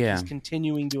 They think he's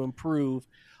continuing to improve.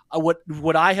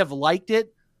 Would I have liked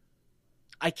it?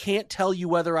 I can't tell you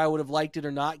whether I would have liked it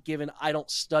or not, given I don't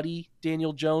study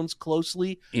Daniel Jones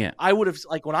closely. Yeah. I would have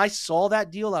 – when I saw that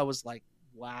deal, I was like,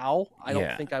 wow. I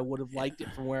don't think I would have liked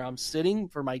it from where I'm sitting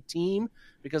for my team,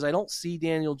 because I don't see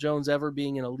Daniel Jones ever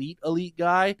being an elite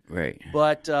guy. Right.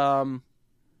 But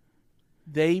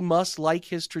they must like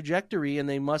his trajectory, and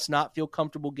they must not feel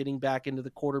comfortable getting back into the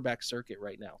quarterback circuit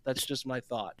right now. That's just my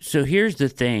thought. So here's the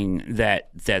thing that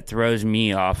throws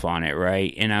me off on it,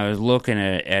 right? And I was looking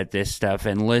at this stuff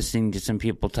and listening to some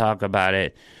people talk about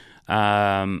it.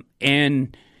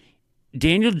 And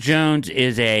Daniel Jones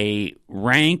is a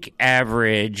rank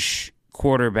average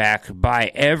quarterback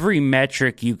by every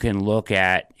metric you can look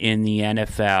at in the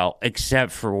NFL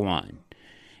except for one.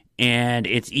 And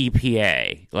it's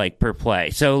EPA, per play.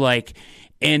 So,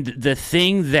 and the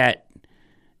thing that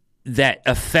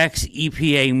affects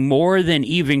EPA more than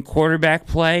even quarterback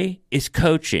play is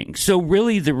coaching. So,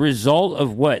 really, the result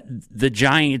of what the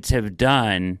Giants have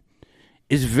done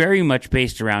is very much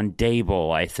based around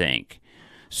Dable, I think.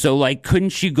 So, like,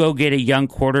 couldn't you go get a young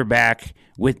quarterback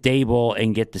with Dable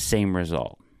and get the same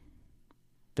result?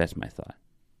 That's my thought.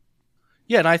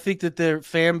 Yeah, and I think that their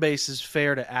fan base is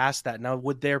fair to ask that. Now,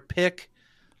 would their pick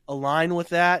align with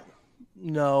that?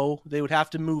 No, they would have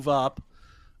to move up.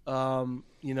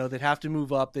 They'd have to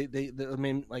move up. I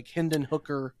mean, like Hendon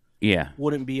Hooker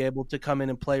wouldn't be able to come in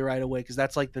and play right away because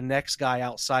that's like the next guy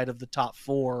outside of the top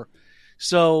 4.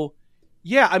 So,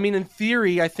 yeah, I mean, in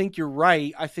theory, I think you're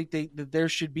right. I think that there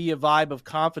should be a vibe of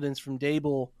confidence from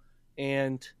Dable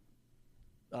and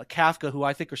Kafka, who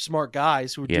I think are smart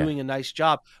guys who are doing a nice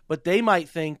job. But they might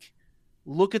think,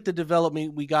 look at the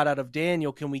development we got out of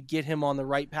Daniel. Can we get him on the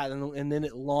right path? And then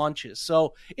it launches.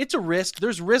 So it's a risk.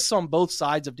 There's risks on both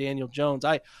sides of Daniel Jones.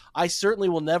 I certainly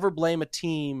will never blame a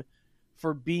team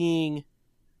for being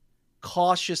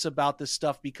cautious about this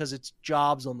stuff because it's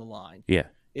jobs on the line. Yeah.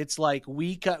 It's like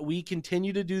we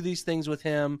continue to do these things with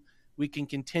him. We can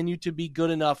continue to be good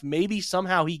enough. Maybe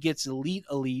somehow he gets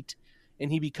elite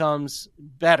and he becomes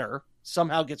better.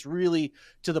 Somehow gets really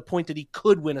to the point that he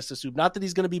could win us a Super. Not that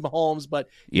he's going to be Mahomes, but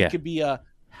he could be a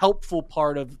helpful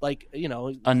part of, like,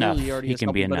 enough. He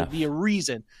can be enough. But it'd be a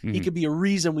reason. Mm-hmm. He could be a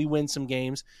reason we win some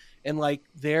games. And like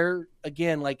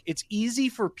it's easy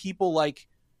for people like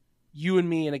you and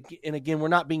me, and again, we're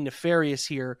not being nefarious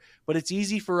here, but it's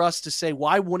easy for us to say,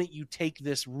 why wouldn't you take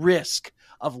this risk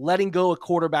of letting go a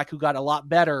quarterback who got a lot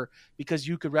better because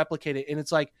you could replicate it? And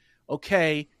it's like,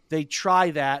 okay, they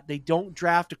try that. They don't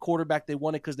draft a quarterback they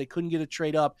wanted because they couldn't get a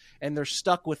trade up, and they're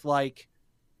stuck with, like,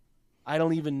 I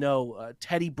don't even know,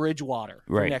 Teddy Bridgewater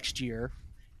for next year.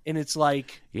 And it's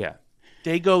like,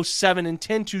 they go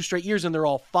 7-10 2 straight years and they're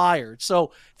all fired.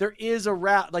 So there is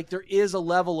there is a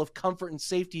level of comfort and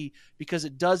safety because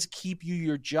it does keep you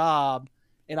your job.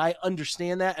 And I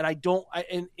understand that.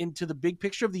 And into the big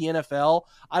picture of the NFL,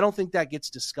 I don't think that gets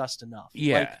discussed enough.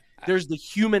 Yeah. Like, there's the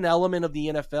human element of the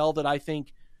NFL that I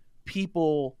think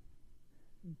people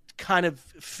kind of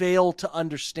fail to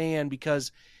understand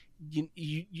because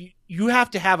you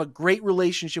have to have a great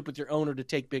relationship with your owner to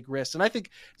take big risks. And I think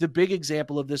the big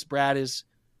example of this, Brad, is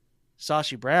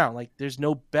Sashi Brown. Like, there's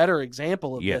no better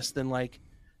example of this than, like,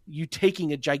 you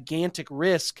taking a gigantic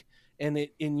risk and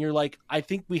you're like, I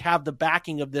think we have the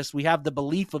backing of this. We have the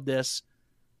belief of this.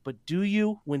 But do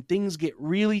you, when things get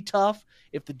really tough,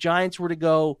 if the Giants were to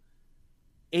go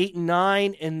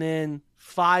 8-9 and then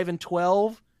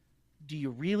 5-12, do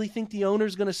you really think the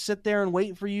owner's going to sit there and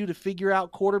wait for you to figure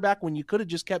out quarterback when you could have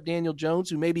just kept Daniel Jones,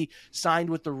 who maybe signed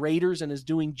with the Raiders and is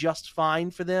doing just fine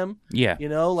for them? Yeah.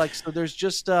 So there's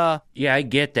just I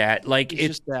get that. Like,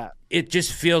 it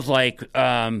just feels like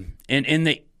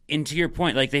and to your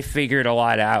point, like, they figured a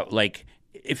lot out. Like,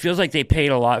 it feels like they paid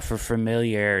a lot for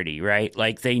familiarity, right?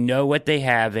 Like, they know what they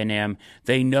have in him.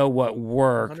 They know what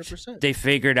worked. 100%. They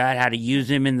figured out how to use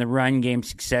him in the run game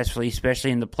successfully,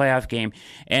 especially in the playoff game.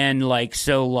 And,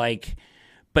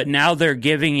 but now they're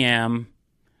giving him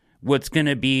what's going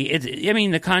to be,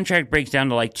 the contract breaks down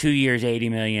to like 2 years,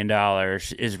 $80 million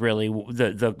is really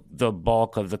the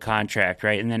bulk of the contract,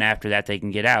 right? And then after that, they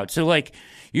can get out. So, like,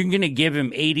 you're going to give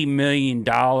him $80 million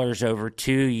over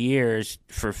 2 years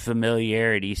for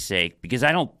familiarity's sake, because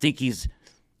I don't think he's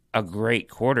a great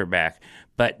quarterback,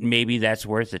 but maybe that's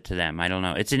worth it to them. I don't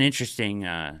know. It's an interesting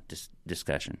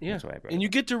discussion. Yeah. That's why I brought and you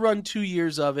get to run 2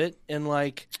 years of it, and,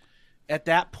 like, at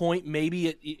that point,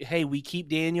 maybe hey, we keep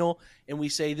Daniel and we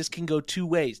say this can go two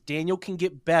ways. Daniel can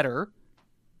get better,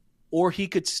 or he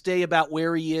could stay about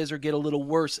where he is or get a little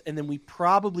worse, and then we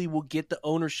probably will get the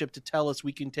ownership to tell us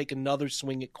we can take another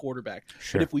swing at quarterback.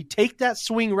 Sure. But if we take that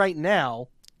swing right now,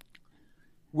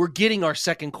 we're getting our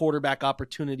second quarterback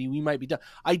opportunity. We might be done.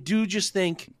 I do just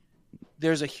think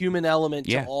there's a human element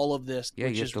to all of this. Yeah,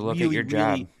 which you have is to look really, at your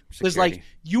job. Because, like,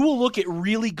 you will look at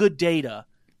really good data.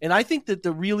 And I think that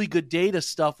the really good data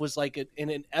stuff was like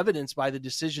an evidence by the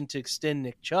decision to extend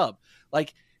Nick Chubb.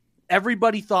 Like,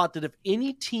 everybody thought that if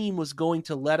any team was going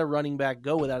to let a running back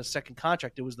go without a second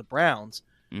contract, it was the Browns.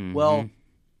 Mm-hmm. Well,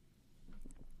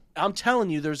 I'm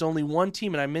telling you, there's only one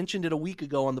team, and I mentioned it a week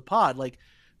ago on the pod. Like,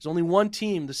 there's only one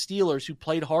team, the Steelers, who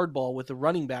played hardball with a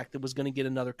running back that was going to get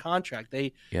another contract.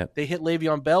 They hit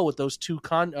Le'Veon Bell with those two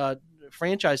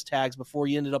franchise tags before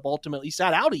he ended up ultimately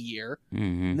sat out a year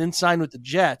and then signed with the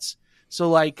Jets. So,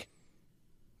 like,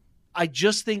 I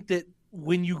just think that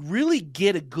when you really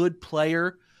get a good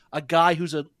player, a guy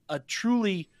who's a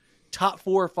truly top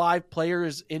 4 or 5 player,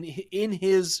 is in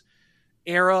his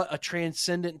era, a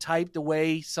transcendent type, the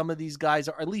way some of these guys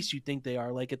are, at least you think they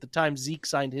are. Like, at the time Zeke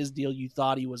signed his deal, you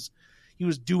thought he was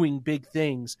doing big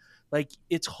things. Like,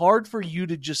 it's hard for you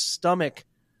to just stomach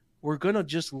we're going to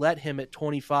just let him at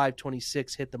 25,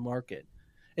 26 hit the market.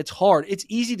 It's hard. It's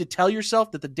easy to tell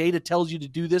yourself that the data tells you to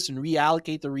do this and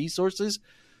reallocate the resources.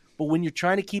 But when you're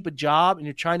trying to keep a job and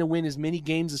you're trying to win as many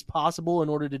games as possible in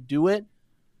order to do it,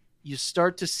 you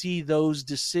start to see those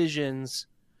decisions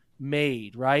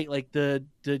made, right? Like the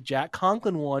Jack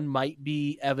Conklin one might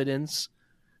be evidence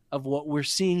of what we're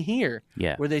seeing here.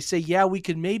 Yeah. Where they say, yeah, we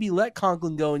could maybe let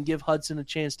Conklin go and give Hudson a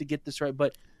chance to get this right.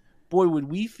 But boy,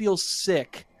 would we feel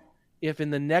sick if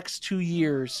in the next 2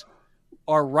 years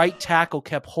our right tackle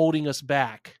kept holding us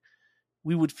back.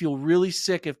 We would feel really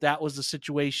sick if that was the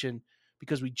situation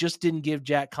because we just didn't give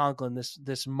Jack Conklin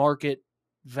this market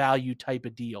value type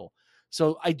of deal.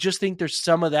 So I just think there's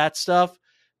some of that stuff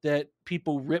that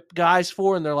people rip guys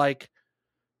for, and they're like,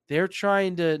 they're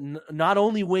trying to not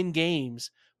only win games,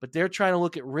 but they're trying to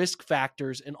look at risk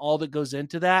factors and all that goes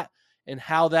into that and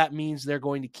how that means they're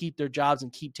going to keep their jobs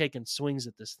and keep taking swings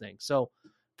at this thing. So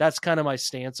that's kind of my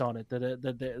stance on it.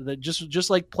 That just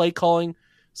like play calling,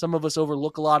 some of us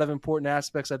overlook a lot of important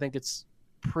aspects. I think it's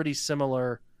pretty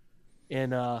similar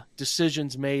in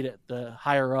decisions made at the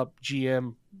higher up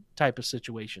GM type of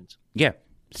situations. Yeah,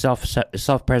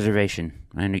 self-preservation.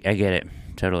 I get it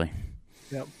totally.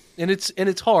 Yep. And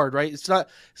it's hard, right? It's not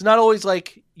always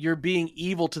like you're being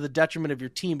evil to the detriment of your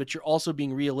team, but you're also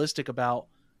being realistic about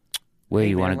where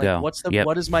you want to go.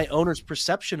 What is my owner's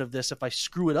perception of this if I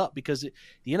screw it up? Because the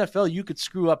NFL, you could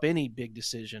screw up any big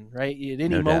decision, right? At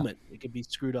any moment, it could be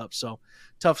screwed up. So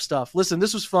tough stuff. Listen,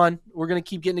 this was fun. We're going to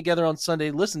keep getting together on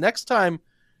Sunday. Listen, next time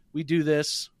we do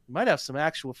this, we might have some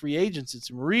actual free agents and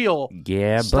some real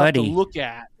stuff buddy. to look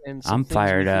at. And I'm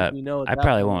fired up. I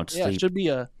probably won't sleep. It should be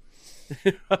a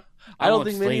I don't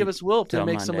think many of us will to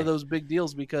make some of those big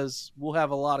deals because we'll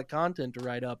have a lot of content to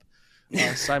write up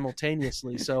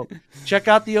simultaneously. So check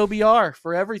out the OBR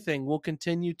for everything. We'll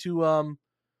continue to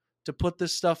put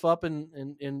this stuff up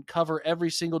and cover every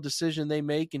single decision they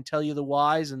make and tell you the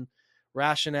whys and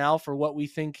rationale for what we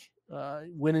think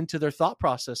went into their thought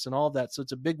process and all of that. So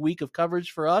it's a big week of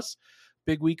coverage for us,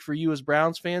 big week for you as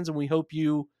Browns fans, and we hope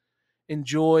you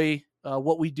enjoy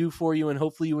what we do for you, and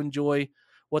hopefully you enjoy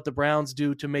what the Browns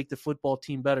do to make the football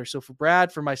team better. So for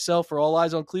Brad, for myself, for All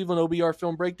Eyes on Cleveland, OBR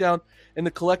Film Breakdown, and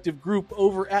the collective group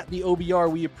over at the OBR,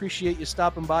 we appreciate you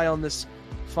stopping by on this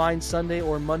fine Sunday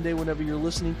or Monday whenever you're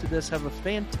listening to this. Have a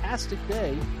fantastic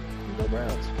day. Go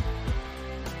Browns.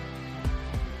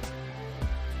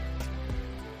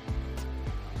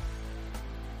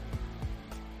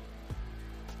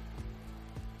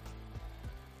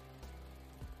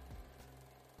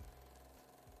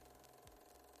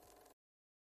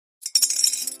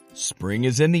 Spring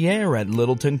is in the air at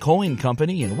Littleton Coin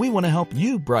Company, and we want to help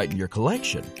you brighten your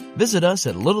collection. Visit us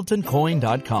at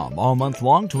littletoncoin.com all month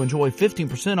long to enjoy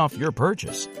 15% off your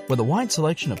purchase. With a wide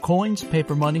selection of coins,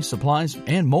 paper money, supplies,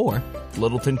 and more,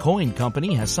 Littleton Coin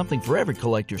Company has something for every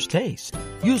collector's taste.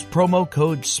 Use promo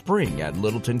code SPRING at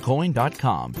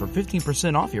littletoncoin.com for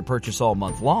 15% off your purchase all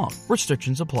month long.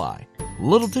 Restrictions apply.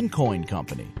 Littleton Coin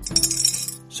Company.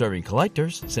 Serving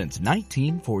collectors since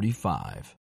 1945.